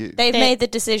to squeeze you. They've made the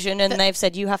decision and they've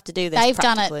said you have to do this. They've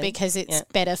done it because it's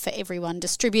better for everyone.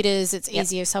 Distributors, it's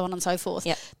easier, so on and so forth.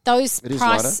 Those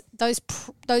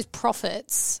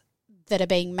profits that are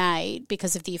being made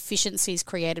because of the efficiencies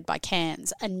created by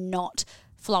cans are not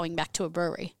flowing back to a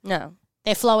brewery. No.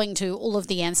 They're flowing to all of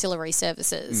the ancillary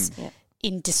services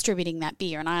in distributing that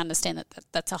beer. And I understand that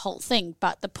that's a whole thing.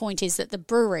 But the point is that the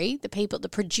brewery, the people, the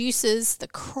producers, the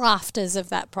crafters of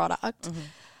that product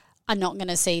are not going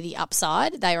to see the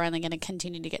upside. They are only going to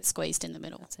continue to get squeezed in the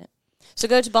middle. That's it. So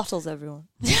go to bottles, everyone.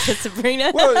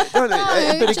 Sabrina. Well,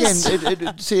 but again,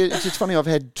 it's funny. I've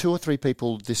had 2 or 3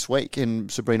 people this week,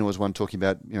 and Sabrina was one talking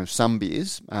about some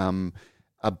beers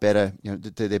are better.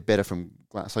 They're better from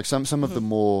glass. Like some of the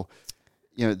more.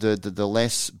 The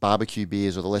less barbecue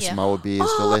beers or the less mower beers,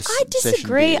 the less I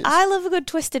disagree. session beers. I love a good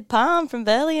twisted palm from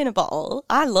Burley in a bottle.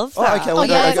 I love that.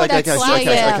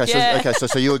 Okay.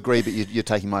 So you agree, but you're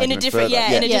taking my in a different,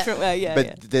 further. in a different way.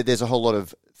 But there's a whole lot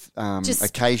of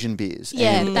occasion beers.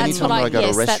 Yeah, and that's anytime what I go to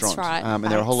a that's restaurant, right. and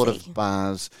there are a whole lot of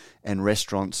bars and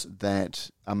restaurants that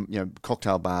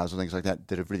cocktail bars or things like that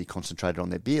have really concentrated on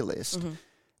their beer list.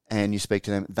 And you speak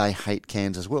to them, they hate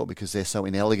cans as well because they're so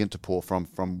inelegant to pour from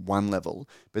one level,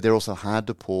 but they're also hard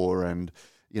to pour, and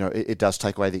it does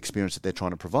take away the experience that they're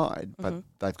trying to provide. But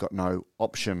they've got no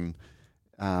option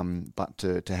but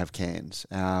to have cans.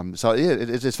 So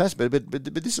it's fascinating.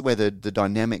 But this is where the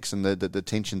dynamics and the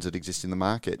tensions that exist in the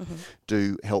market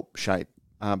do help shape,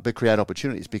 but create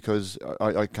opportunities. Because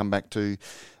I come back to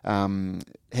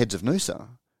Heads of Noosa,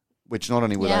 which not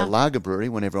only were they a lager brewery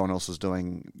when everyone else was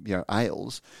doing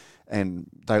ales, and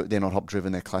they're not hop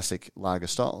driven, they're classic lager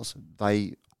styles.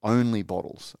 They only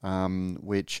bottles,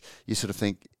 which you sort of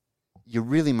think you're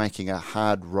really making a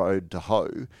hard road to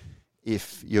hoe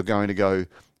if you're going to go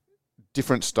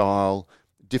different style,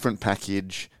 different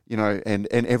package, and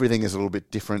everything is a little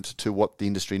bit different to what the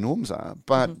industry norms are.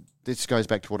 But this goes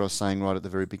back to what I was saying right at the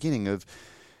very beginning of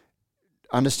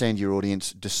understand your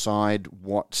audience, decide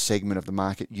what segment of the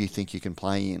market you think you can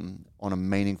play in on a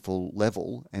meaningful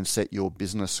level, and set your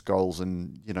business goals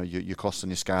and your costs and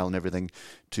your scale and everything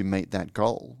to meet that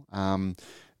goal.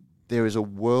 There is a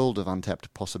world of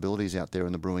untapped possibilities out there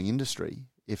in the brewing industry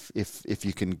if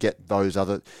you can get those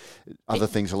other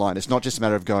things aligned. It's not just a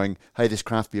matter of going, hey, this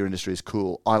craft beer industry is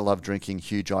cool. I love drinking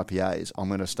huge IPAs. I'm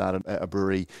going to start a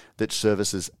brewery that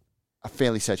services a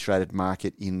fairly saturated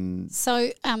market in... So,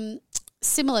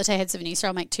 similar to Heads of Noosa,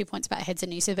 I'll make 2 points about Heads of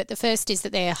Noosa, but the first is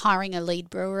that they're hiring a lead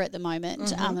brewer at the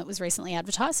moment. It was recently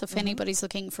advertised, so if anybody's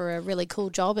looking for a really cool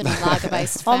job in a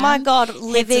lager-based firm... Oh my God,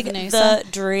 living the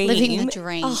dream. Living the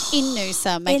dream in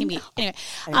Noosa, making me... Anyway,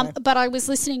 but I was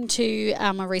listening to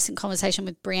a recent conversation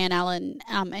with Brianne Allen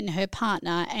and her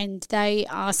partner, and they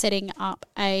are setting up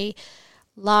a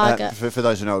lager... For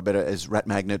those who know it better, as Rat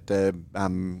Magnet,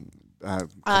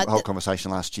 whole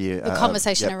conversation last year. The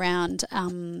conversation around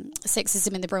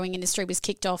sexism in the brewing industry was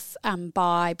kicked off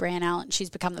by Brianne Allen. She's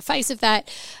become the face of that.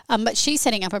 But she's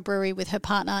setting up a brewery with her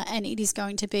partner, and it is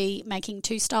going to be making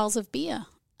 2 styles of beer.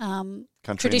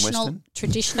 Traditional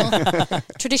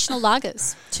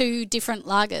lagers, 2 different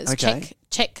lagers,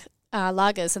 Czech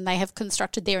lagers, and they have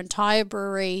constructed their entire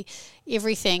brewery,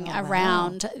 everything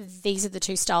around these are the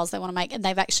 2 styles they want to make, and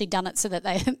they've actually done it so that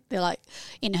they're like,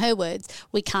 in her words,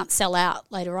 we can't sell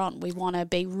out later on. We want to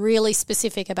be really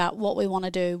specific about what we want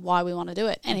to do, why we want to do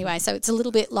it. Anyway, so it's a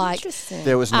little bit like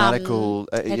there was an article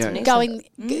going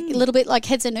a little bit like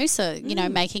Heads and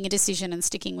Noosa, making a decision and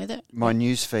sticking with it. My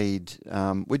news feed,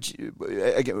 which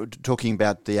again, talking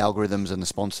about the algorithms and the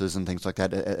sponsors and things like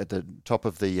that, at the top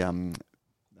of the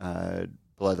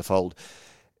below the fold,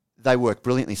 they work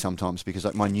brilliantly sometimes because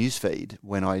like my news feed,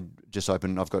 when I just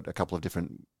open, I've got a couple of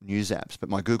different news apps, but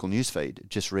my Google news feed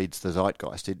just reads the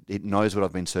zeitgeist. It knows what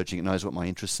I've been searching. It knows what my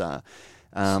interests are.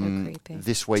 So creepy.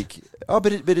 This week,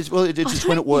 it's just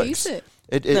when it works.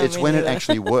 It's when it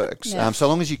actually works. Yeah. So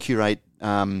long as you curate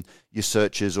your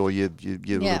searches or you're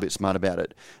a little bit smart about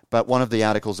it. But one of the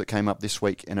articles that came up this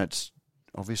week, and it's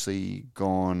obviously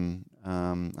gone,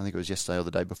 I think it was yesterday or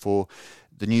the day before,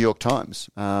 the New York Times.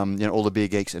 All the beer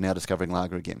geeks are now discovering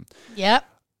lager again. Yep.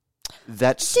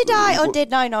 Did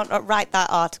I not write that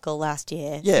article last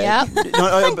year? Yeah. Yep.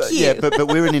 Thank you. Yeah, but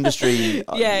we're an industry.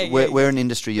 We're an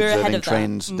industry We're ahead observing of that.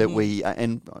 trends that we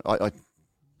and I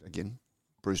again,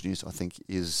 Brews News I think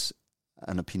is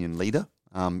an opinion leader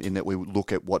in that we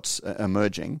look at what's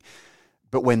emerging.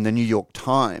 But when the New York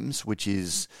Times, which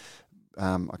is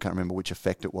I can't remember which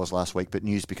effect it was last week, but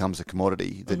news becomes a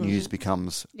commodity. That news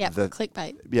becomes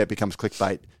clickbait. Yeah, it becomes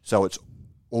clickbait. So it's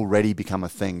already become a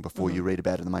thing before you read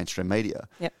about it in the mainstream media.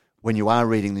 Yep. When you are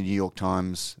reading the New York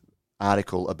Times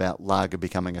article about lager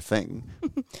becoming a thing,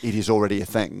 it is already a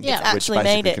thing. Yeah. It's which actually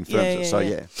basically made it. confirms it. So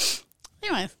yeah.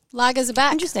 Anyway, lagers are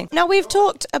back. Interesting. Now, we've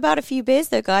talked about a few beers,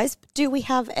 though, guys. Do we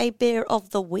have a beer of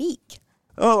the week?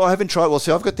 Oh, I haven't tried. Well,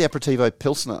 see, I've got the Aperitivo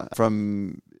Pilsner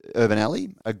from Urban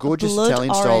Alley, a gorgeous Blood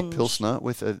Italian-style orange. Pilsner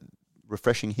with a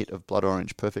refreshing hit of blood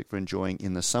orange, perfect for enjoying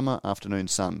in the summer afternoon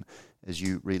sun as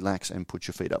you relax and put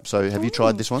your feet up. So have you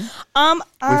tried this one? I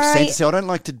don't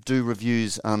like to do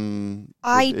reviews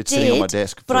it's sitting on my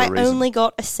desk but for I a reason. only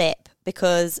got a sip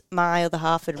because my other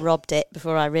half had robbed it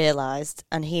before I realised,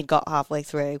 and he'd got halfway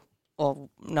through, or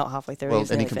not halfway through. Well,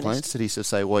 any complaints? Did he sort of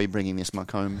say, why are you bringing this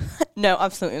muck home? No,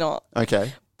 absolutely not.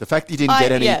 Okay. The fact you didn't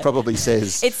get any probably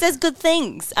says... It says good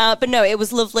things, but no, it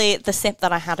was lovely, the sip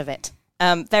that I had of it.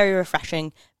 Very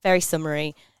refreshing, very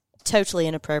summery, totally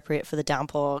inappropriate for the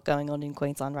downpour going on in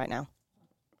Queensland right now.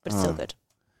 But it's still good.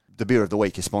 The beer of the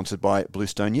week is sponsored by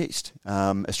Bluestone Yeast,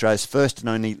 Australia's first and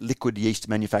only liquid yeast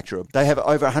manufacturer. They have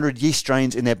over 100 yeast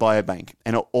strains in their biobank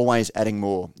and are always adding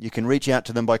more. You can reach out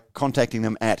to them by contacting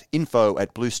them at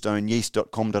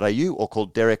info@bluestoneyeast.com.au or call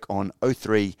Derek on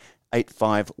 03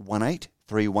 8518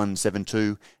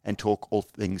 3172 and talk all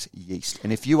things yeast.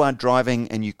 And if you are driving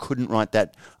and you couldn't write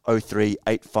that 03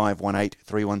 8518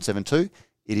 3172,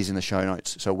 it is in the show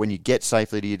notes. So when you get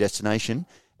safely to your destination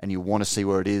and you want to see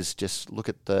where it is, just look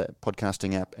at the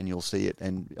podcasting app and you'll see it.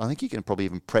 And I think you can probably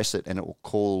even press it and it will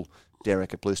call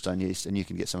Derek at Bluestone Yeast and you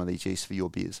can get some of these yeast for your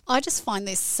beers. I just find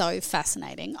this so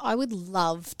fascinating. I would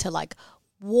love to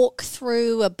walk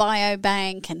through a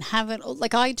biobank and have it.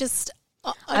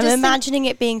 I'm imagining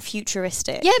it being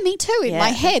futuristic. Yeah, me too. In my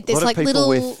head, there's little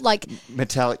with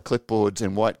metallic clipboards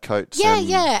and white coats. And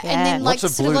then lots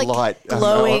of blue light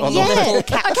glowing. on the little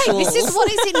capsules. Okay, this is what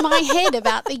is in my head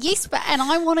about the yeast, and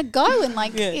I want to go and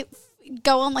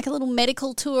go on a little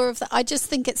medical tour of I just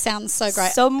think it sounds so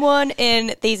great. Someone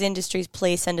in these industries,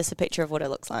 please send us a picture of what it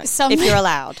looks like, if you're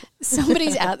allowed.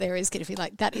 Somebody's out there is going to be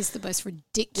like, that is the most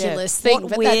ridiculous thing.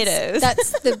 What weirdos.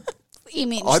 That's the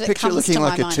image I that picture comes looking to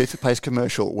like my a mind. toothpaste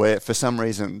commercial where for some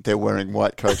reason they're wearing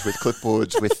white coats with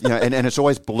clipboards with and it's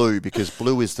always blue because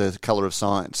blue is the colour of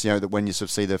science, that when you sort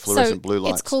of see the fluorescent blue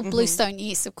lights. It's called Bluestone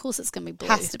Yeast. Of course it's going to be blue.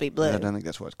 Has to be blue. I don't think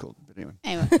that's what it's called, but anyway.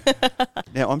 Anyway.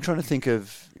 Now I'm trying to think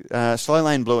of Slow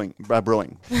Lane Brewing. Slow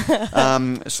Lane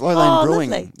Brewing.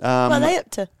 Lovely. What are they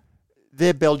up to?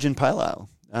 They're Belgian Pale Ale.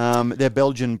 Their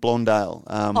Belgian Blonde Ale.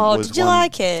 Did you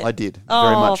like it? I did,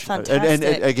 very much. Fantastic. And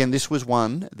again, this was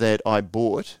one that I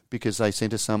bought because they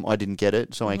sent us some. I didn't get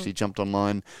it, so I actually jumped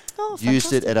online,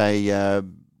 used it at a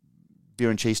beer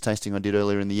and cheese tasting I did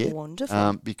earlier in the year.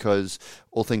 Wonderful. Because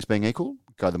all things being equal,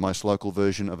 go the most local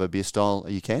version of a beer style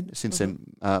you can. Since then,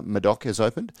 Madoc has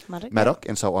opened. Madoc,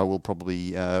 and so I will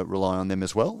probably rely on them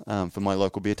as well for my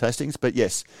local beer tastings. But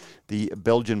yes, the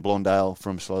Belgian Blonde Ale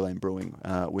from Slow Lane Brewing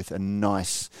with a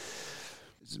nice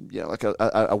like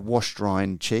a washed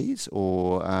rind cheese,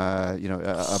 or a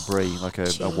brie, like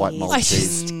a white malt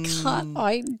cheese. Just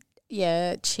can't.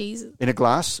 Cheese In a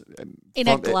glass. In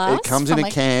a glass. It comes in a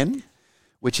can,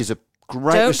 which is a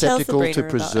great Don't receptacle tell to Sabrina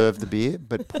preserve the beer,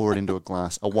 but pour it into a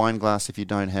glass. A wine glass if you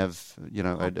don't have,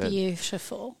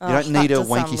 beautiful. You don't need a that does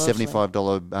wanky sound lovely.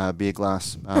 $75 beer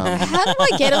glass. How do I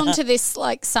get onto this?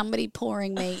 Like somebody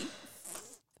pouring me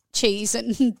cheese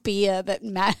and beer that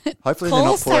Matt. Hopefully they're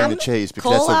not pouring the cheese,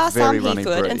 because that's a very runny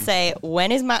Heathwood brie. and say,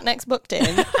 when is Matt next booked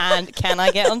in, and can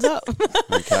I get on top?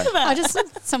 Okay. I just want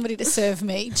somebody to serve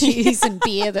me cheese and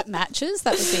beer that matches.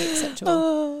 That would be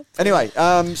acceptable. Anyway,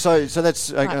 so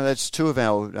that's two of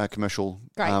our commercial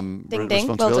Great. Ding, ding.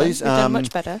 responsibilities. Well done. We've done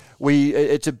much better.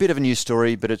 It's a bit of a news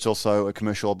story, but it's also a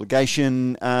commercial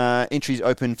obligation. Entries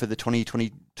open for the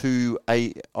 2022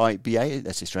 AIBA,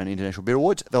 that's the Australian International Beer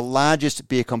Awards, the largest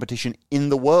beer competition in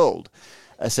the world,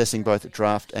 assessing both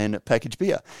draft and packaged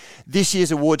beer. This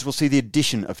year's awards will see the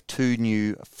addition of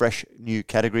two fresh new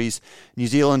categories: New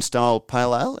Zealand style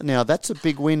pale ale. Now that's a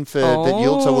big win for the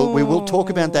yield, so we will talk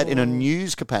about that in a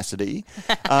news capacity.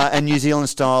 And New Zealand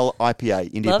style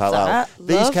IPA, India Love Pale Ale. that.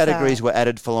 These Love categories that. were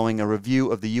added following a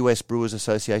review of the US Brewers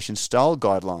Association style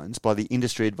guidelines by the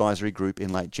Industry Advisory Group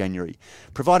in late January,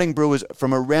 providing brewers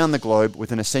from around the globe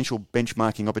with an essential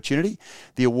benchmarking opportunity.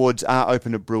 The awards are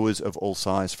open to brewers of all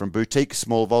size, from boutique,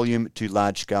 small volume to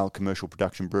large-scale commercial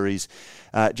production breweries.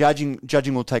 Judging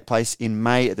will take place in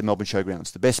May at the Melbourne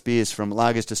Showgrounds. The best beers, from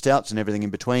lagers to stouts and everything in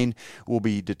between, will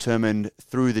be determined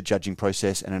through the judging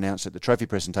process and announced at the trophy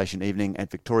presentation evening at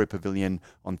Victoria Pavilion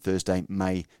on Thursday,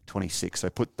 May 26. So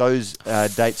put those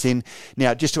dates in.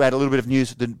 Now, just to add a little bit of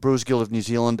news, the Brewers Guild of New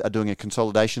Zealand are doing a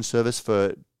consolidation service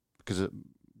because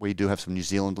we do have some New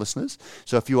Zealand listeners.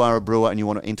 So if you are a brewer and you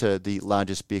want to enter the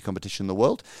largest beer competition in the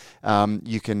world,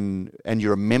 you can, and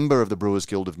you're a member of the Brewers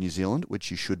Guild of New Zealand,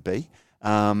 which you should be,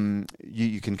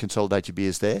 you can consolidate your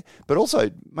beers there. But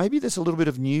also, maybe there's a little bit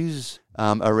of news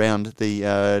around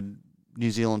the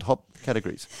New Zealand hop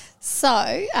categories.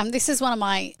 So this is one of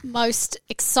my most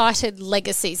excited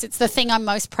legacies. It's the thing I'm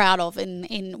most proud of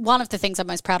in one of the things I'm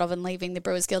most proud of in leaving the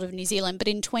Brewers Guild of New Zealand. But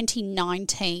in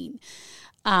 2019,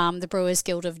 the Brewers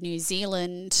Guild of New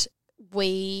Zealand,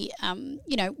 we,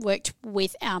 worked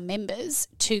with our members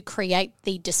to create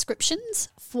the descriptions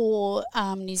for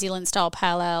New Zealand style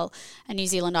pale ale and New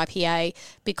Zealand IPA,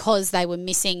 because they were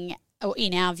missing,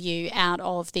 in our view, out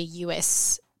of the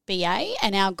USBA,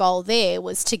 and our goal there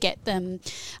was to get them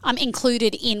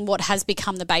included in what has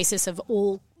become the basis of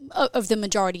all of the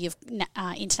majority of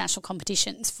international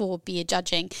competitions for beer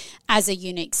judging as a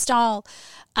unique style.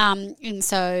 And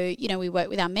so, we worked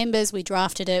with our members, we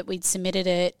drafted it, we'd submitted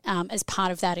it. As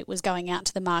part of that, it was going out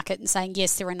to the market and saying,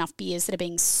 yes, there are enough beers that are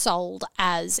being sold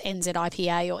as NZ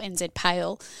IPA or NZ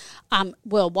Pale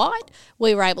worldwide.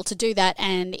 We were able to do that,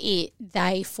 and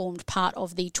they formed part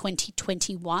of the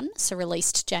 2021, so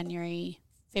released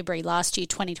February last year,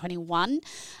 2021,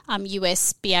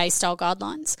 USBA style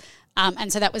guidelines.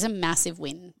 And so that was a massive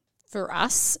win for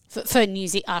us, for New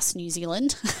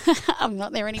Zealand. I'm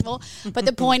not there anymore. But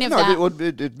the point of that... It would be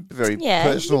a very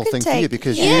personal thing for you,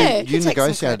 because you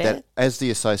negotiated that as the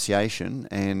association.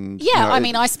 And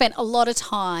I spent a lot of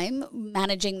time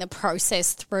managing the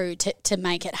process through to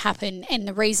make it happen. And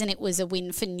the reason it was a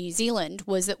win for New Zealand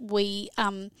was that we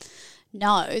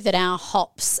know that our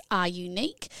hops are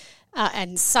unique.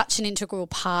 And such an integral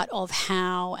part of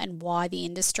how and why the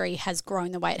industry has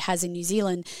grown the way it has in New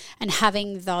Zealand, and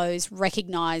having those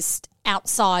recognised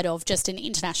outside of just an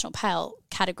international pale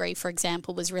category, for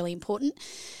example, was really important.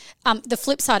 The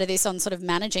flip side of this on sort of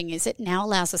managing is it now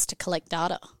allows us to collect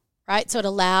data, right? So it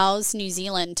allows New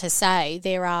Zealand to say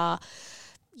there are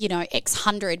X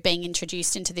hundred being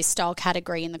introduced into this style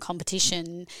category in the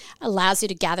competition, allows you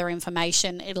to gather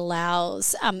information. It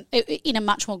allows in a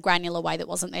much more granular way that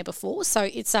wasn't there before. So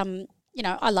it's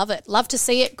I love it. Love to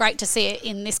see it. Great to see it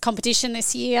in this competition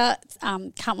this year.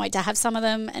 Can't wait to have some of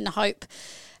them, and hope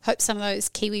some of those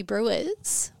Kiwi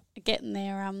brewers are getting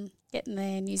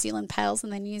their New Zealand pales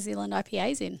and their New Zealand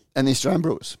IPAs in. And the Australian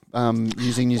brewers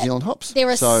using New Zealand hops. There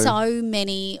are so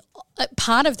many.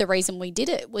 Part of the reason we did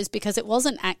it was because it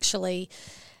wasn't actually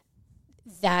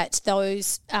that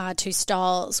those two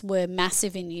styles were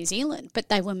massive in New Zealand, but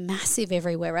they were massive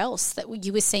everywhere else. That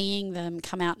you were seeing them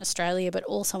come out in Australia, but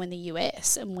also in the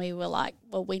US. And we were like,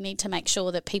 well, we need to make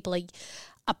sure that people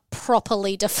are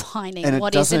properly defining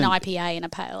what is an IPA and a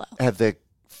pale ale. Have the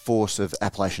force of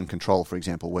appellation control, for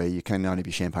example, where you can only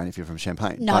be Champagne if you're from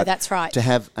Champagne. No, but that's right. To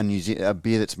have a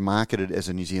beer that's marketed as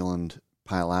a New Zealand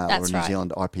pale ale or a New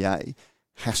Zealand IPA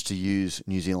has to use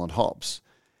New Zealand hops.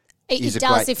 is it a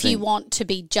does great if thing. you want to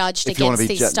be judged If you want against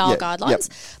to be these style yeah, guidelines.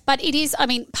 yep. But it is, I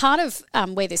mean, part of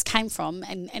where this came from,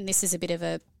 and this is a bit of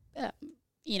a,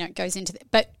 it goes into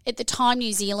but at the time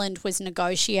New Zealand was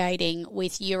negotiating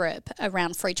with Europe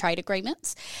around free trade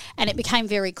agreements, and it became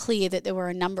very clear that there were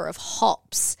a number of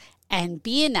hops and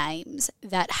beer names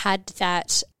that had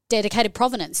that dedicated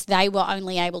provenance. They were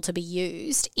only able to be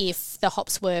used if the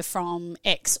hops were from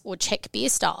X or Czech beer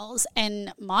styles.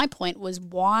 And my point was,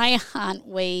 why aren't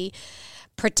we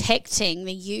protecting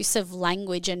the use of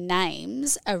language and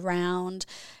names around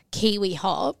Kiwi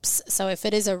hops? So if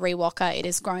it is a Rewalker, it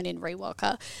is grown in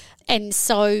Rewalker. And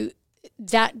so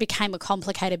that became a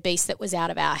complicated beast that was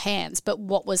out of our hands. But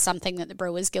what was something that the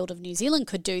Brewers Guild of New Zealand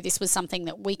could do? This was something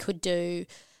that we could do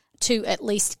to at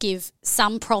least give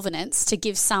some provenance, to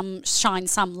shine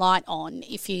some light on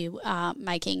if you are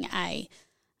making a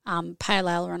pale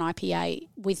ale or an IPA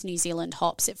with New Zealand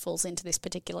hops, it falls into this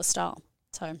particular style.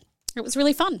 So it was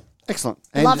really fun. Excellent.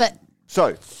 Love it.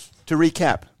 So, to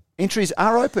recap, entries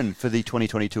are open for the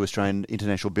 2022 Australian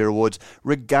International Beer Awards,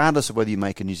 regardless of whether you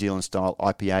make a New Zealand-style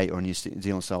IPA or a New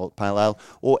Zealand-style pale ale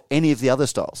or any of the other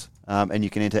styles. And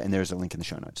you can enter, and there is a link in the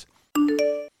show notes.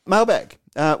 Mailbag,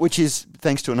 which is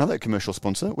thanks to another commercial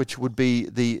sponsor, which would be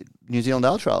the New Zealand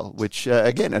Ale Trail, which,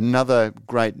 again, another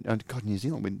great... God, New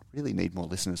Zealand, we really need more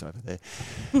listeners over there.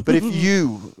 But if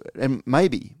you, and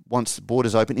maybe once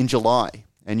borders open in July,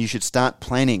 and you should start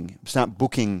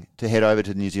booking to head over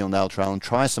to the New Zealand Ale Trail and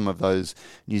try some of those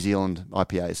New Zealand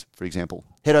IPAs, for example.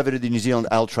 Head over to the New Zealand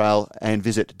Ale Trail and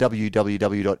visit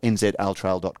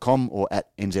www.nzaletrail.com or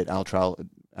at nzaletrail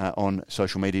on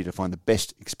social media to find the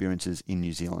best experiences in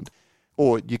New Zealand.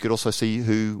 Or you could also see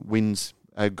who wins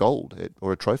a gold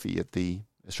or a trophy at the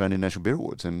Australian International Beer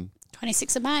Awards. And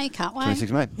 26th of May, can't wait.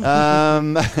 26th of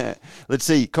May. Let's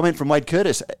see. Comment from Wade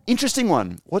Curtis. Interesting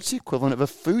one. What's the equivalent of a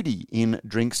foodie in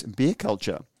drinks beer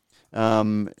culture?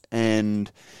 And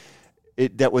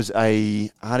that was a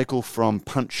article from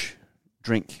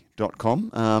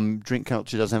punchdrink.com. Drink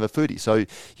culture doesn't have a foodie. So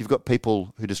you've got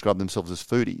people who describe themselves as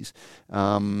foodies.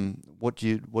 What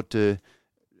do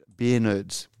beer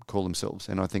nerds call themselves?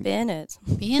 And I think beer nerds.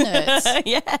 Beer nerds.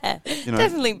 Yeah,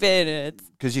 definitely beer nerds.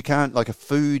 Because you can't, like, a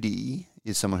foodie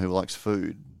is someone who likes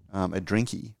food. A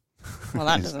drinky. Well,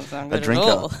 that doesn't sound good a drinker. at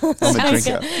all. I'm a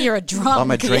drinker. You're a drunk.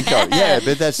 I'm a drinker. Yeah,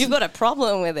 but that's You've got a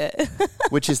problem with it.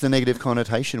 which is the negative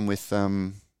connotation with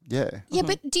Yeah,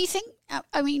 but do you think,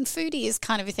 I mean, foodie is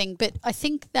kind of a thing, but I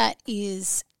think that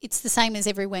it's the same as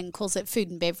everyone calls it food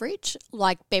and beverage.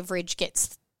 Like beverage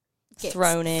gets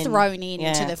thrown in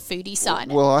into the foodie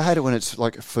side. Well, I hate it when it's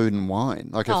like food and wine.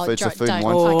 Like it's a food and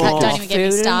wine. Don't even get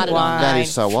me started on that.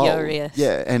 Is so Furious. old.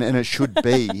 Yeah, and it should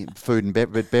be food and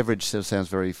beverage. Beverage sounds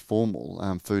very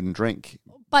formal. Food and drink.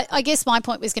 But I guess my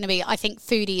point was going to be, I think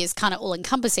foodie is kind of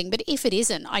all-encompassing, but if it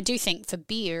isn't, I do think for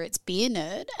beer, it's beer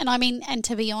nerd. And I mean, and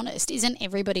to be honest, isn't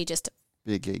everybody just...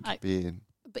 Beer geek, beer...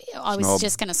 I was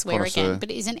just going to swear connoisseur. again, but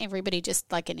isn't everybody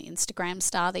just like an Instagram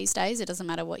star these days? It doesn't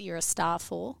matter what you're a star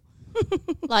for.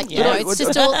 Like, you know, it's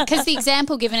just all... Because the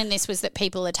example given in this was that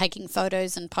people are taking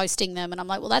photos and posting them, and I'm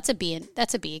like, well, that's a beer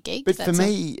geek. But for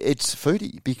me, it's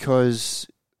foodie because...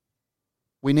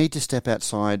 we need to step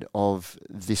outside of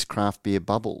this craft beer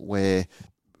bubble where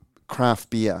craft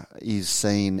beer is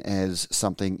seen as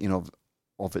something in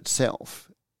of itself.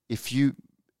 If you're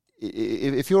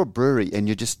a brewery and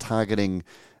you're just targeting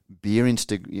beer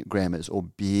Instagrammers or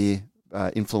beer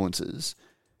influencers,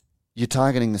 you're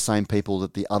targeting the same people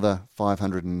that the other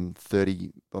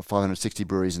 530 or 560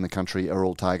 breweries in the country are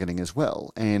all targeting as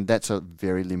well, and that's a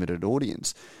very limited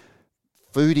audience.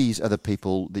 Foodies are the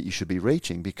people that you should be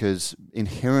reaching because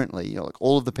inherently, like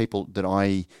all of the people that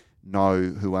I know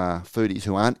who are foodies,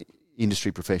 who aren't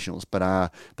industry professionals, but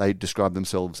they describe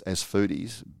themselves as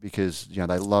foodies because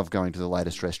they love going to the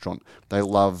latest restaurant, they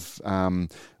love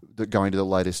going to the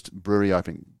latest brewery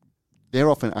opening. They're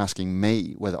often asking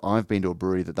me whether I've been to a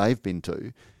brewery that they've been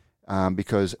to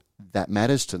because that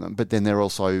matters to them. But then they're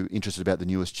also interested about the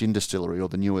newest gin distillery or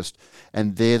the newest,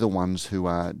 and they're the ones who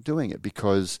are doing it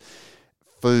because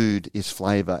food is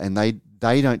flavour, and they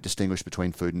don't distinguish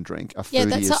between food and drink. A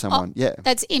foodie is someone.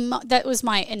 That was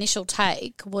my initial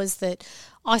take, was that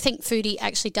I think foodie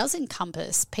actually does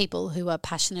encompass people who are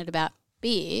passionate about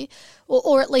beer,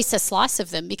 or at least a slice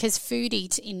of them, because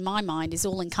foodie, in my mind, is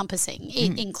all encompassing.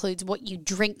 It includes what you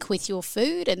drink with your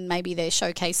food, and maybe they're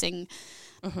showcasing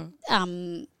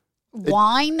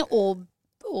wine or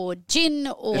gin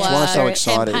or It's why I'm so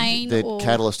excited champagne. that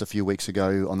Catalyst a few weeks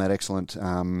ago on that excellent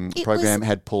program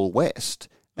had Paul West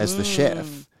as the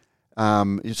chef.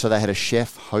 So they had a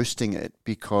chef hosting it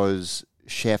because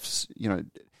chefs,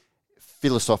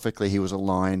 philosophically he was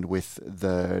aligned with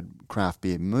the craft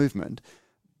beer movement,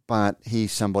 but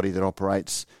he's somebody that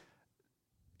operates,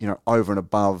 over and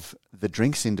above the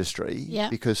drinks industry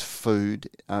because food,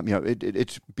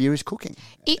 it's beer is cooking.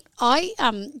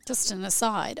 Just an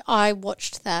aside, I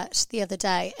watched that the other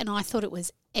day and I thought it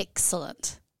was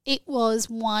excellent. It was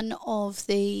one of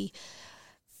the,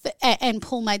 and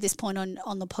Paul made this point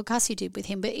on the podcast you did with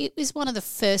him, but it was one of the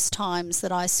first times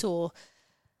that I saw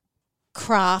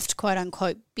craft, quote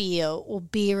unquote, beer or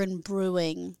beer and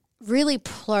brewing really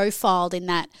profiled in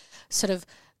that sort of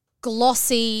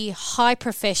glossy, high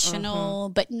professional,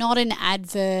 but not an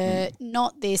advert,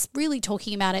 not this, really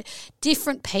talking about it.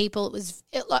 Different people. We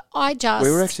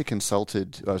were actually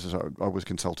consulted, I was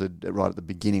consulted right at the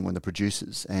beginning when the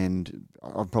producers, and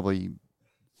I've probably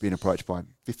been approached by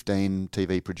 15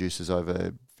 TV producers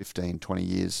over 15, 20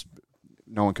 years.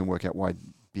 No one can work out why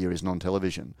beer is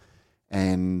non-television.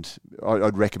 And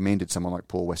I'd recommended someone like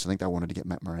Paul West. I think they wanted to get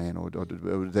Matt Moran, or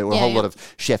there were a whole lot of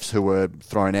chefs who were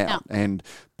thrown out. Yeah. And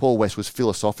Paul West was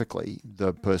philosophically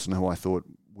the person who I thought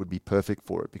would be perfect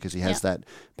for it because he has that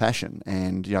passion.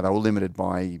 And they were limited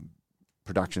by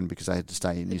production because they had to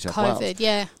stay in New South Wales.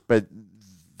 Yeah. But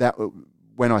that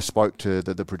when I spoke to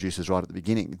the producers right at the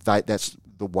beginning, that's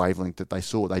the wavelength that they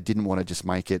saw. They didn't want to just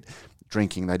make it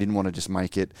drinking. They didn't want to just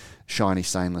make it shiny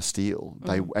stainless steel.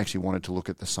 They actually wanted to look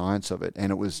at the science of it,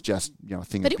 and it was just a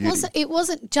thing of beauty. But it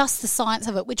wasn't just the science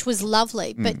of it, which was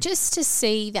lovely, but just to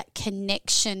see that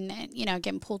connection.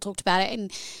 Again, Paul talked about it,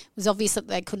 and it was obvious that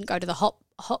they couldn't go to the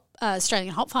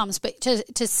Australian hop farms, but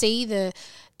to see the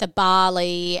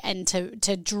barley and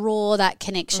to draw that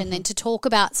connection, then to talk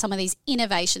about some of these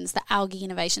innovations, the algae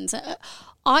innovations.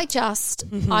 I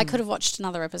could have watched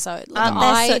another episode.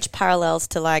 There's such parallels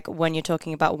to when you're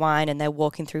talking about wine and they're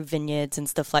walking through vineyards and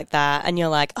stuff like that, and you're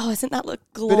like, oh, isn't that look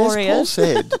glorious? But as Paul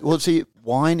said, well, see,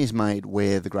 wine is made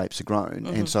where the grapes are grown,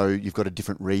 and so you've got a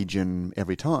different region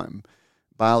every time.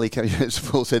 Barley, as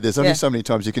Paul said, there's only so many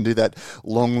times you can do that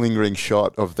long lingering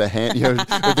shot of the hand,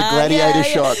 the gladiator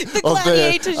shot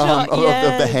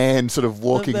of the hand sort of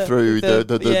walking through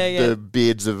the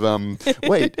beards of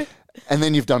wheat. And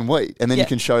then you've done wheat, and then you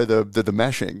can show the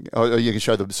mashing, or you can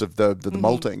show the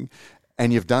malting,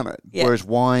 and you've done it. Yeah. Whereas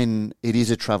wine, it is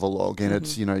a travelogue, and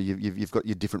it's you've got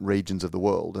your different regions of the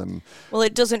world, and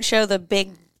it doesn't show the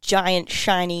big, giant,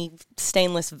 shiny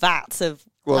stainless vats of.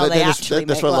 Well, that's what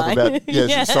I love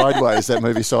about Sideways, that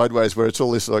movie Sideways, where it's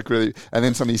all this really, and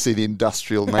then suddenly you see the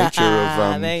industrial nature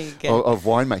of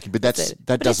winemaking. But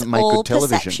that doesn't make good television.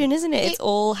 It's all perception, isn't it? It's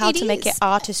all how to make it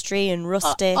artistry and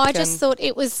rustic. I just thought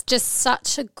it was just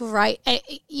such a great,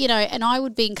 and I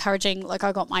would be encouraging. I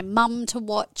got my mum to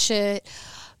watch it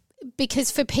because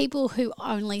for people who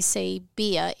only see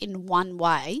beer in one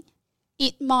way,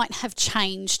 it might have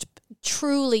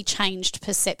truly changed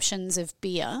perceptions of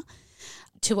beer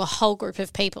to a whole group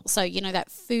of people. So, that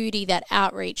foodie, that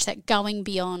outreach, that going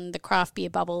beyond the craft beer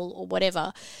bubble or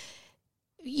whatever,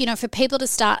 for people to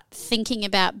start thinking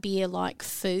about beer like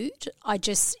food, I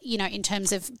just, in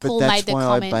terms of Paul made the comment.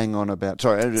 But that's why I bang on about,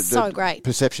 so great.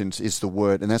 Perceptions is the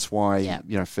word. And that's why,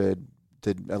 for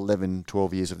the 11,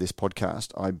 12 years of this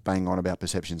podcast, I bang on about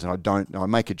perceptions. And I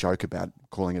make a joke about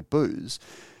calling it booze.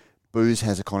 Booze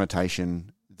has a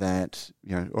connotation that,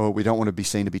 we don't want to be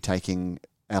seen to be taking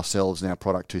ourselves and our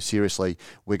product too seriously.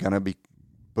 We're going to be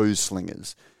booze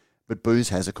slingers. But booze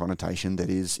has a connotation that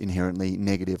is inherently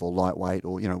negative or lightweight,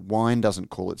 or, wine doesn't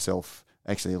call itself,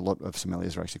 actually a lot of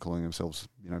sommeliers are actually calling themselves,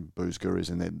 booze gurus,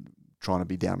 and they're trying to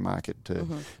be down market to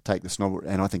take the snob.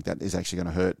 And I think that is actually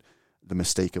going to hurt the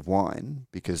mystique of wine,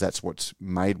 because that's what's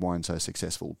made wine so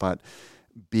successful. But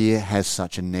beer has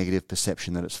such a negative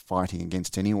perception that it's fighting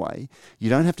against anyway. You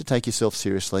don't have to take yourself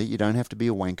seriously. You don't have to be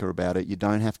a wanker about it. You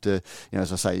don't have to,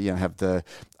 as I say, have the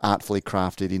artfully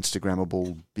crafted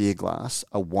Instagrammable beer glass.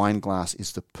 A wine glass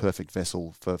is the perfect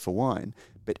vessel for wine.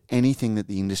 But anything that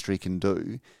the industry can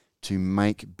do to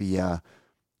make beer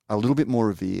a little bit more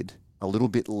revered, a little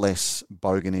bit less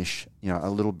boganish, a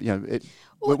little,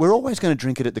 we're always going to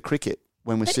drink it at the cricket.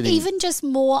 When we're sitting, even just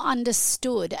more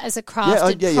understood as a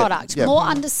crafted product, more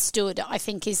understood, I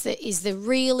think is the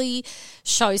really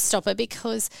showstopper,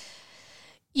 because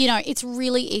it's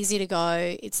really easy to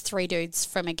go, it's three dudes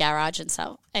from a garage and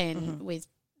stuff, and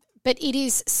but it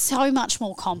is so much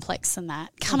more complex than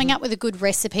that. Coming up with a good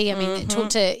recipe. I mean, talk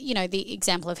to the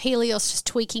example of Helios, just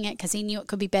tweaking it because he knew it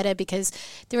could be better, because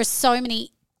there are so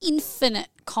many infinite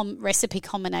recipe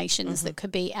combinations that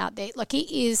could be out there.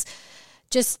 It is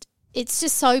just it's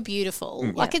just so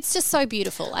beautiful. Like, it's just so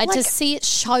beautiful. And to see it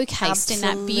showcased in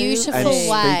that beautiful and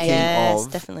way. Yes,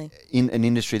 of, definitely. In an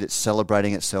industry that's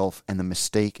celebrating itself and the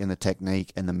mystique and the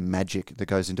technique and the magic that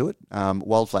goes into it,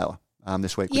 Wildflower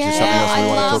this week, which is something else we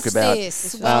want to talk about.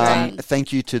 This. Well done.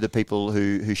 Thank you to the people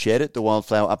who shared it, the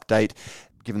Wildflower update.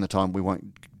 Given the time, we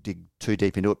won't dig too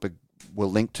deep into it, but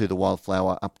we'll link to the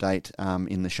Wildflower update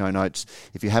in the show notes.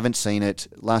 If you haven't seen it,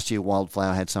 last year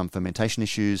Wildflower had some fermentation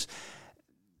issues,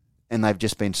 and they've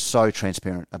just been so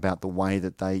transparent about the way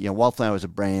that they, Wildflower is a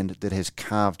brand that has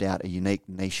carved out a unique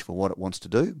niche for what it wants to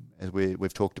do, as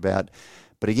we've talked about.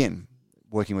 But again,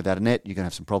 working without a net, you're going to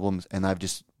have some problems, and they've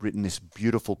just written this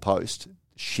beautiful post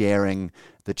sharing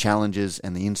the challenges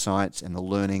and the insights and the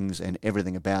learnings and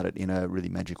everything about it in a really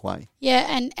magic way.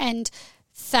 Yeah, and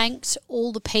thanked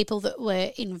all the people that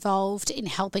were involved in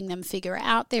helping them figure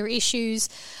out their issues,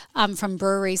 from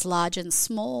breweries large and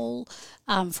small,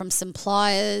 from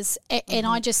suppliers. And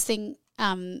I just think,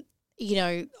 my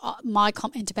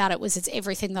comment about it was it's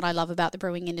everything that I love about the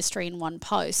brewing industry in one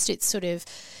post. It's sort of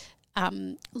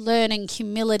learning,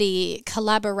 humility,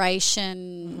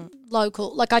 collaboration,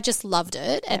 local. Like, I just loved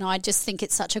it, and I just think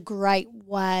it's such a great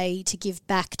way to give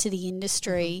back to the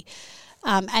industry.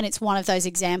 And it's one of those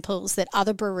examples that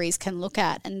other breweries can look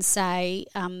at and say,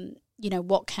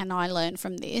 what can I learn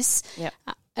from this? Yep.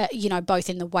 Both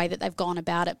in the way that they've gone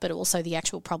about it, but also the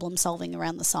actual problem solving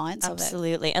around the science of it.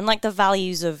 Absolutely. And like the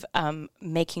values of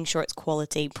making sure it's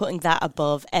quality, putting that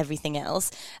above everything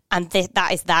else. And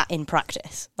that is that in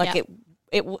practice. Like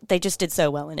they just did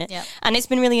so well in it. Yep. And it's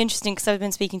been really interesting because I've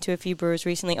been speaking to a few brewers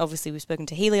recently. Obviously, we've spoken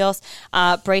to Helios,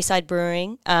 Brayside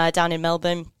Brewing down in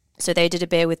Melbourne. So they did a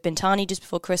beer with Bintani just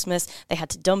before Christmas. They had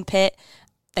to dump it.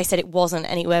 They said it wasn't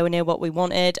anywhere near what we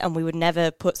wanted, and we would never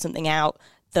put something out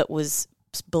that was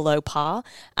below par,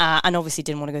 and obviously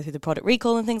didn't want to go through the product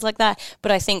recall and things like that.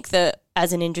 But I think that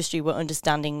as an industry, we're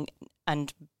understanding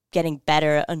and getting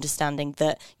better at understanding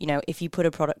that, if you put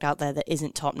a product out there that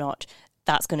isn't top notch,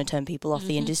 that's going to turn people off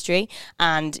the industry.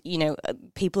 And,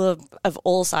 people of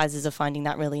all sizes are finding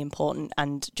that really important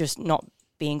and just not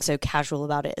being so casual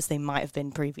about it as they might have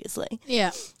been previously. Yeah,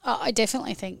 I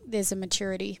definitely think there's a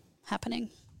maturity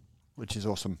happening. Which is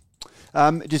awesome.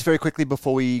 Just very quickly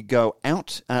before we go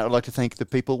out, I'd like to thank the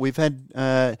people. We've had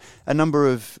a number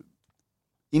of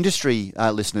industry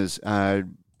listeners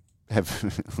have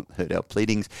heard our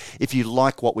pleadings. If you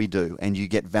like what we do and you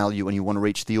get value and you want to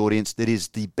reach the audience that is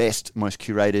the best, most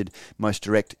curated, most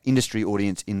direct industry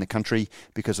audience in the country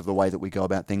because of the way that we go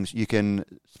about things, you can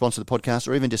sponsor the podcast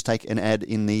or even just take an ad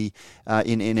in the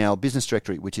in our business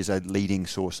directory, which is a leading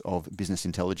source of business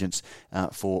intelligence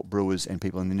for brewers and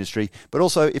people in the industry. But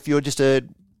also, if you're just a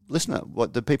listener,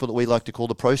 what the people that we like to call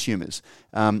the prosumers,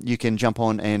 you can jump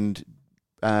on and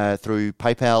through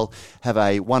PayPal, have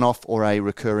a one-off or a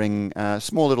recurring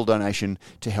small little donation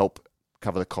to help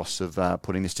cover the costs of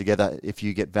putting this together. If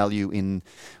you get value in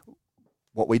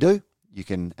what we do, you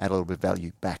can add a little bit of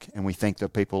value back. And we thank the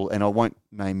people, and I won't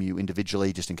name you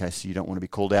individually just in case you don't want to be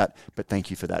called out, but thank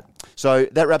you for that. So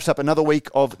that wraps up another week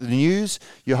of the news.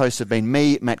 Your hosts have been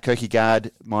me, Matt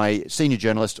Kierkegaard, my senior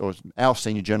journalist, or our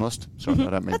senior journalist. Sorry,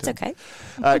 I don't mean That's okay.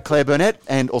 Claire Burnett,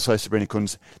 and also Sabrina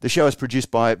Kunz. The show is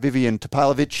produced by Vivian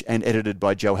Topalovic and edited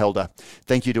by Joe Helder.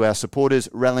 Thank you to our supporters,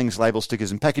 Rallings Label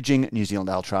Stickers and Packaging, New Zealand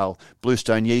Ale Trail,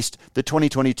 Bluestone Yeast, the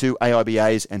 2022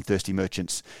 AIBAs, and Thirsty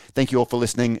Merchants. Thank you all for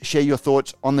listening. Share your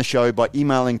thoughts on the show by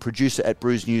emailing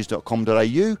producer@brewsnews.com.au.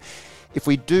 If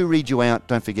we do read you out,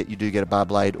 don't forget you do get a bar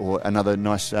blade or another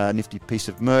nice nifty piece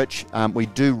of merch. We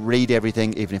do read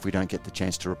everything, even if we don't get the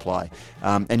chance to reply.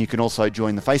 And you can also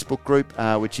join the Facebook group,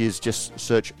 which is just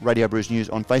search Radio Brews News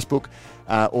on Facebook,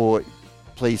 or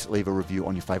please leave a review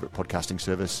on your favourite podcasting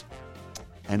service.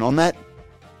 And on that,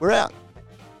 we're out.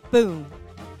 Boom.